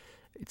drums.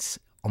 It's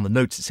on the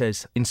notes, it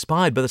says,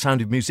 inspired by the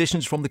sound of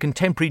musicians from the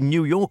contemporary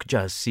New York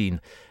jazz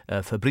scene,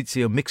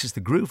 Fabrizio mixes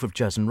the groove of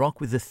jazz and rock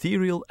with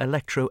ethereal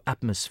electro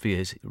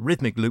atmospheres,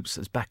 rhythmic loops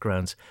as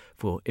backgrounds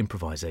for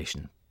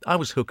improvisation. I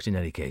was hooked in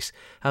any case.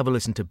 Have a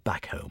listen to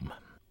Back Home.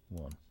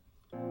 One.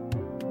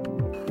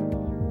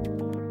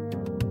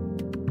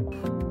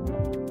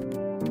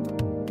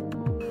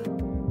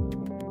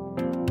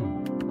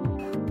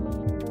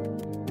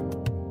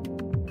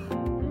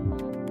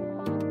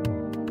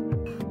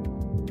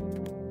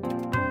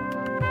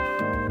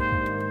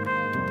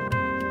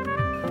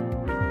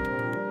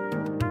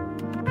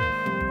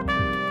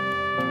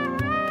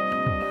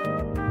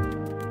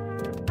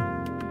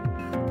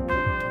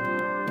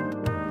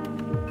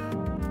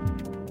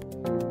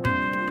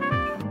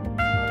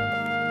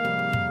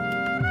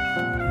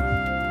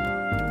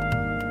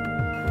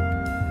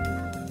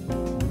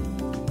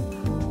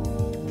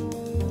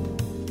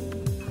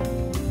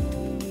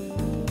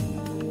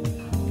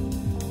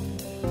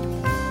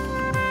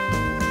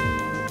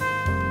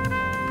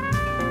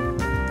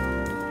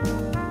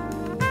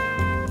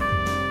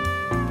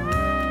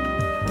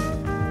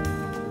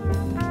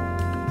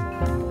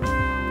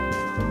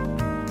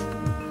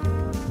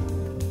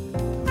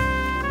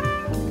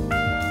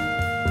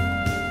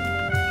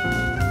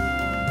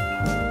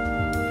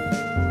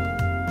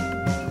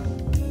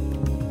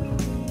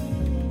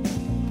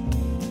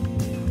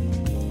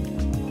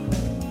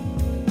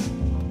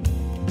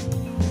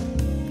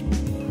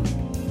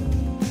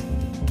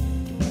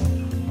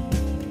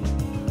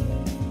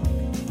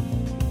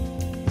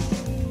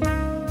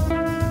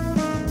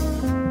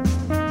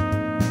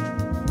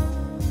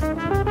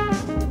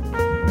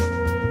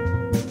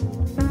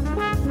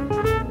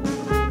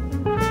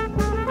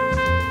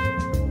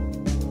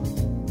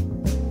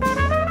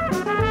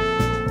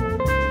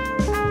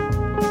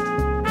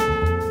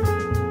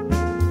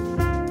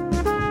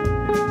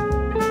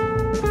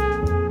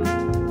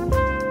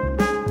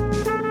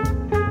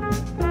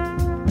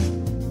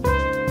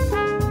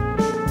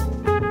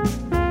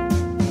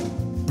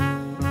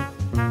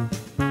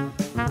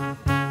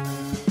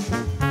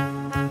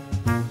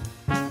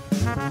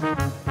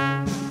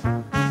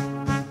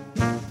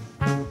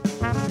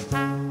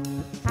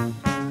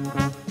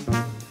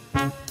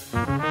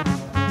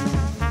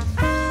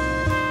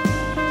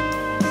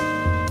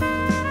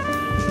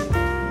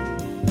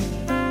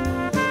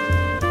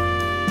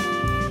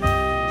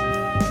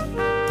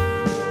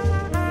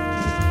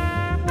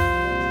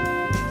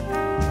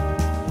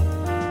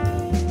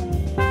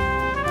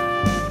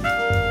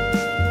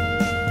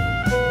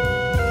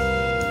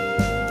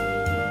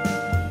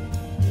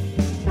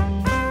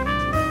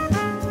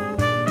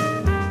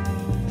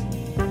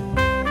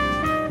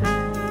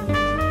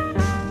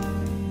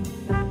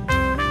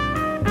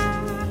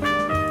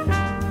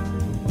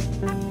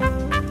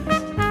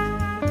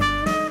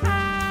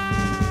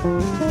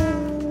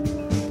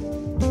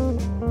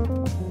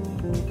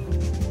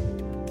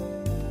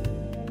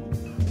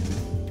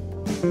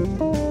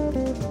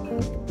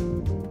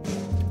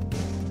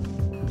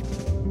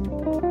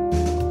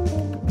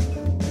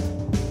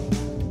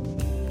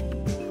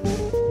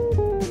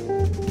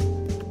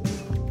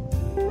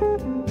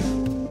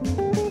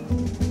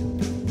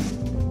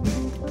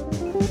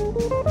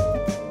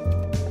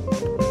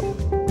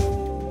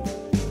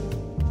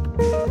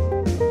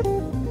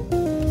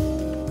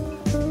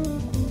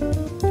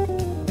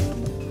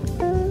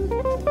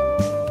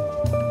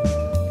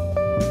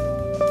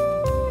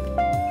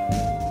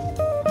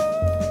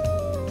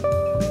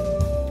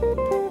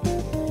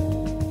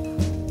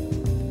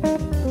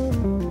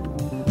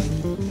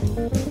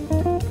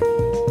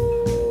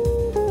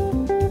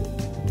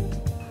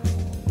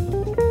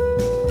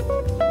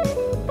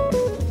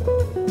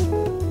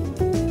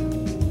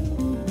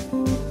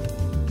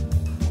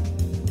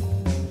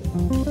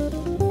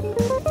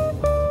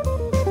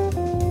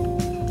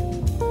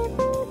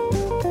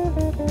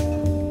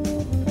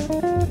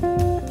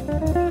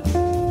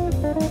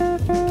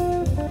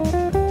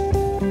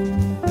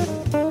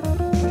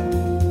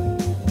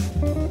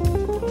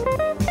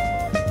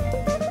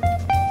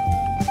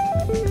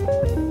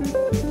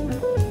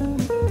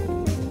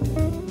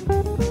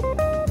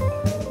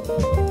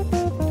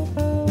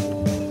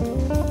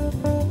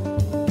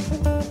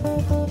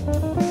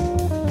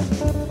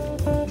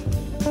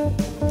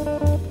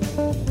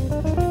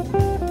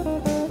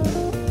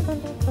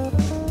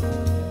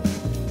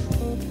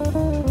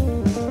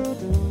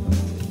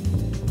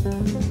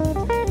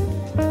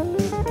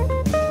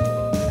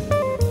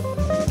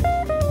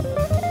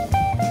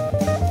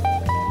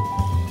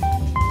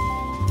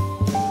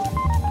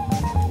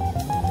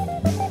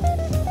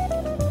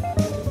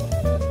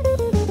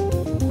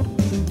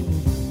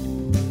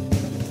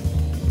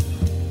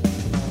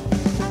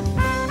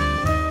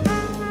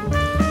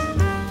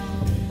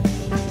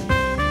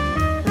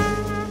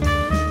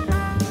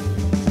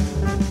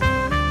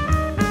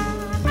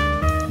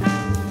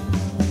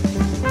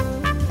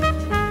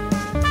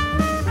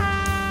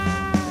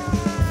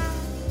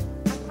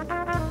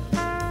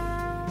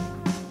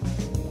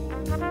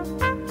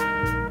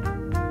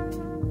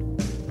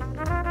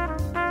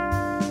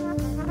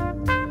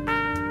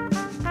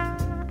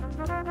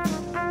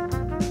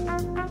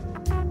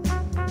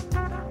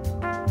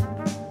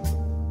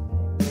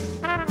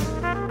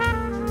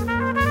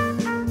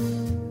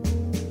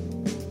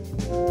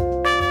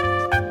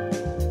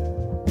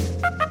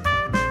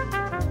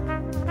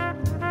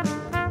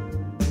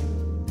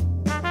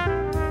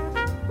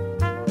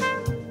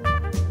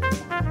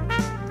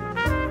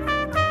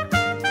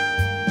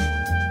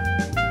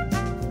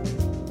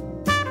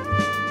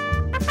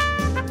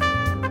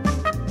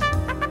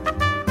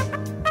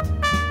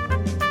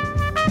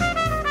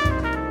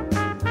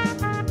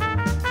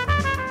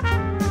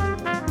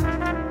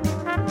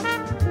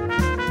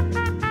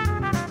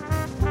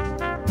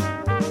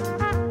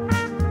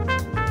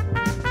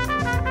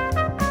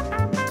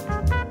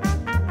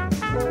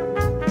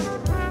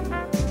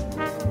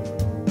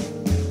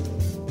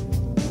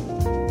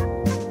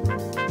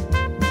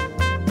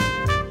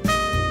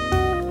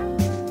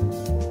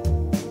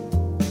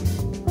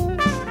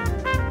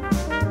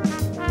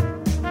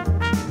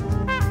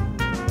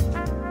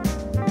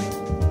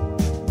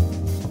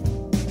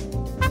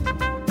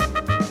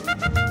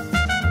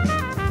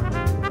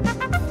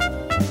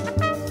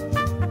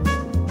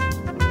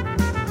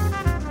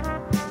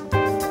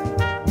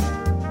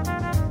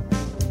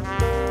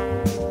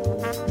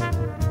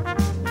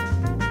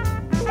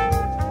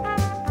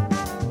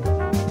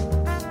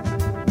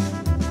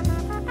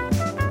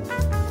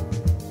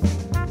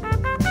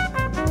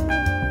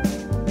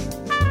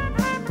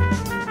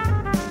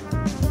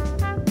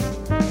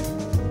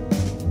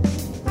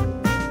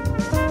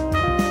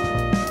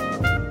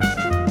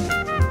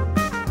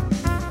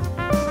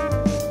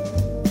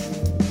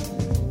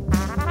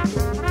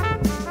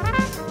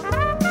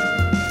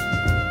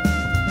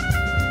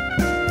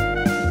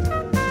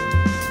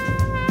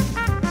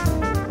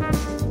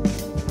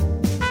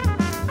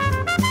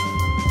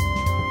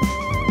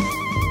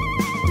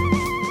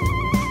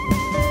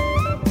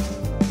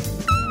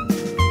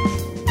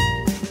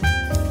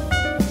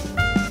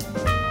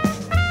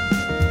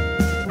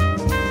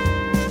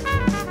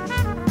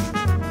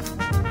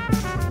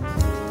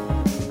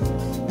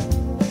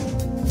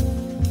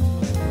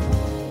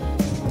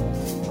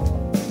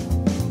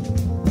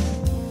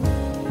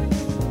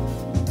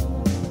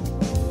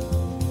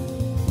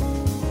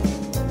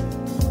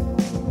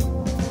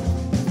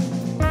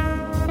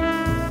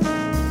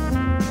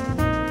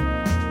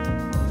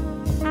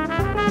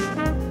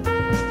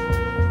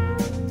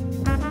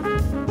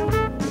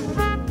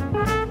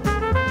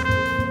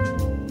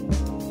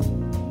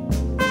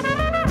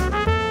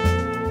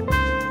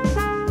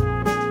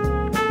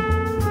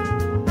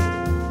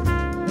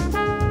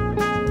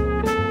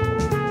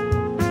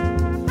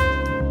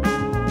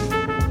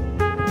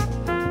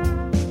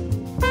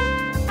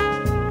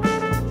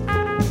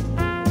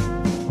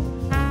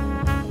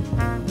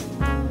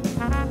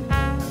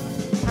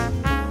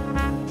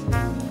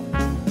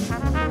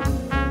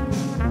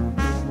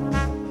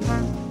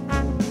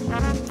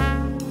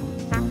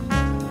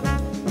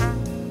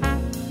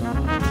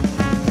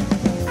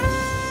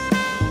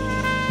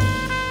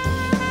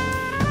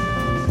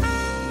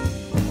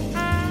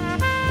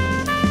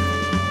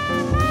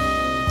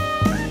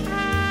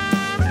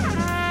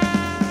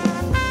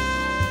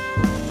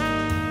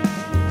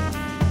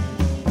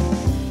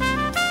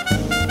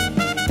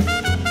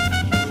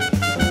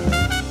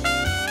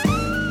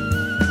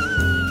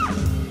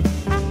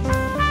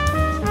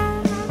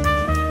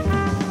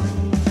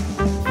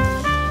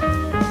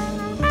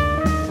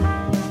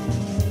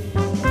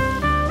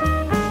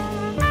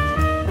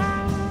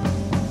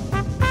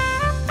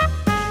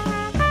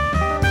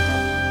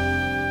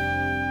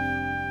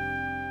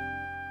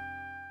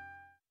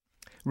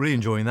 Really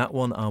enjoying that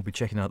one. I'll be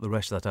checking out the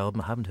rest of that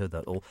album. I haven't heard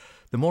that all.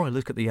 The more I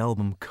look at the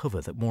album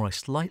cover, the more I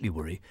slightly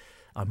worry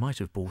I might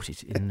have bought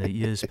it in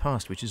years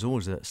past, which is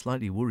always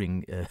slightly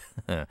worrying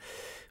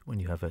when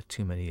you have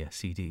too many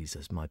CDs,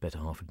 as my better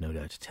half would no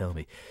doubt tell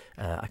me.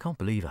 I can't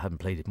believe I haven't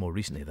played it more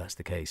recently, if that's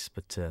the case,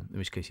 but in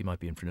which case you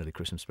might be in for an early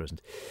Christmas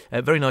present.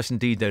 Very nice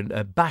indeed, then.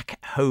 Back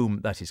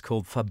Home, that is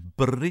called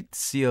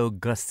Fabrizio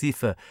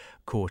Graceffa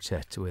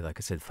Quartet, with, like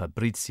I said,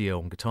 Fabrizio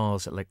on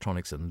guitars,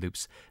 electronics and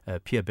loops,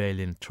 Pierre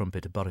Bailin,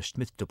 trumpet, Boris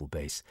Schmidt, double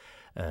bass,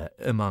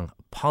 Urmain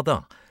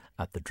Pardin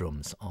at the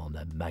drums on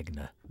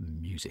Magna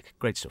Music.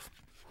 Great stuff.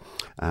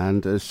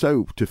 And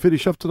so, to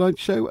finish off tonight's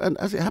show, and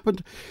as it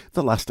happened,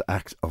 the last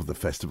act of the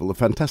festival, the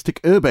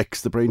fantastic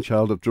Urbex, the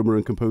brainchild of drummer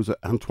and composer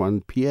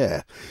Antoine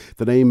Pierre.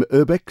 The name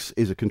Urbex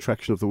is a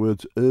contraction of the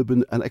words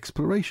urban and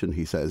exploration,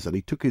 he says, and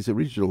he took his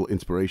original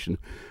inspiration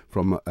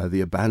from the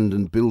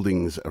abandoned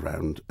buildings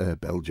around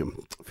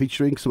Belgium.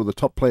 Featuring some of the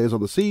top players on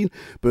the scene,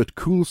 Bert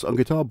Koels on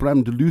guitar,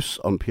 Bram de Luce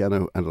on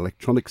piano and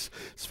electronics,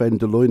 Sven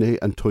de Loyne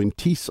and Toyn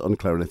Thies on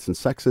clarinets and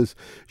saxes,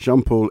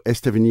 Jean-Paul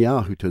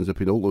Estevignat, who turns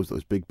up in all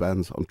those big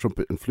bands, on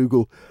trumpet and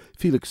flugel,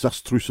 Felix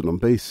Zastrusen on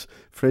bass,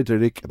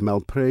 Frédéric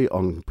Malpré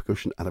on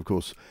percussion, and of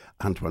course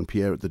Antoine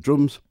Pierre at the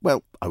drums.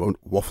 Well, I won't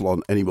waffle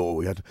on anymore.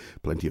 We had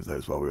plenty of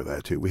those while we were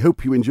there too. We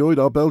hope you enjoyed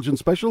our Belgian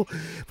special.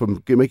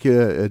 Make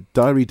a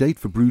diary date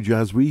for Brew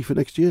Jazz Wee for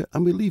next year,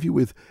 and we'll leave you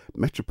with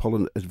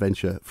Metropolitan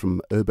Adventure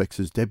from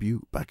Urbex's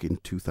debut back in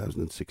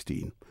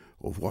 2016.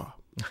 Au revoir.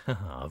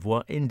 Au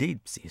revoir indeed.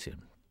 See you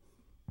soon.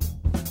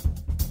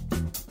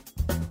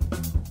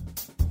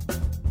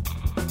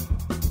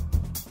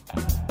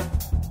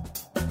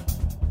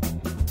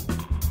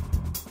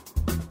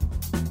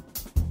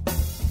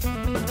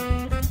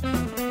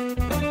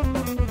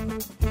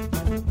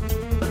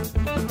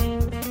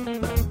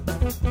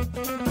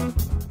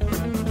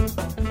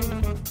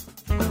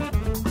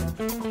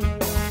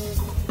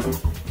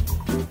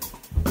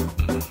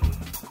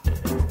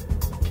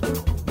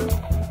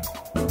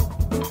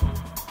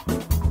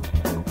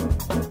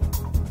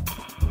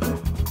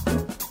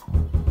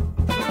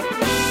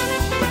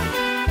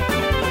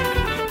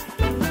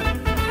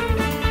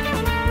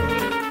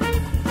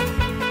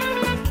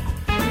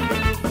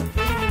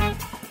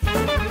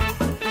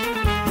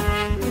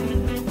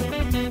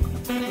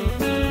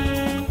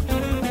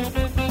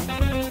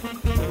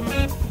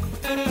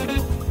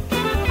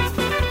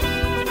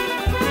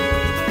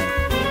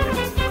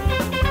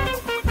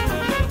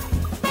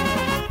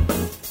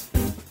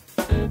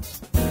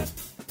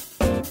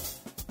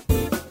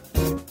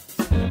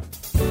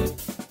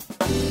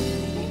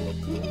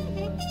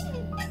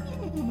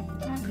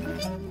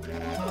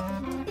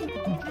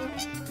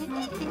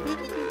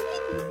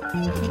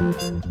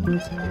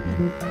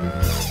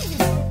 Thank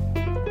you.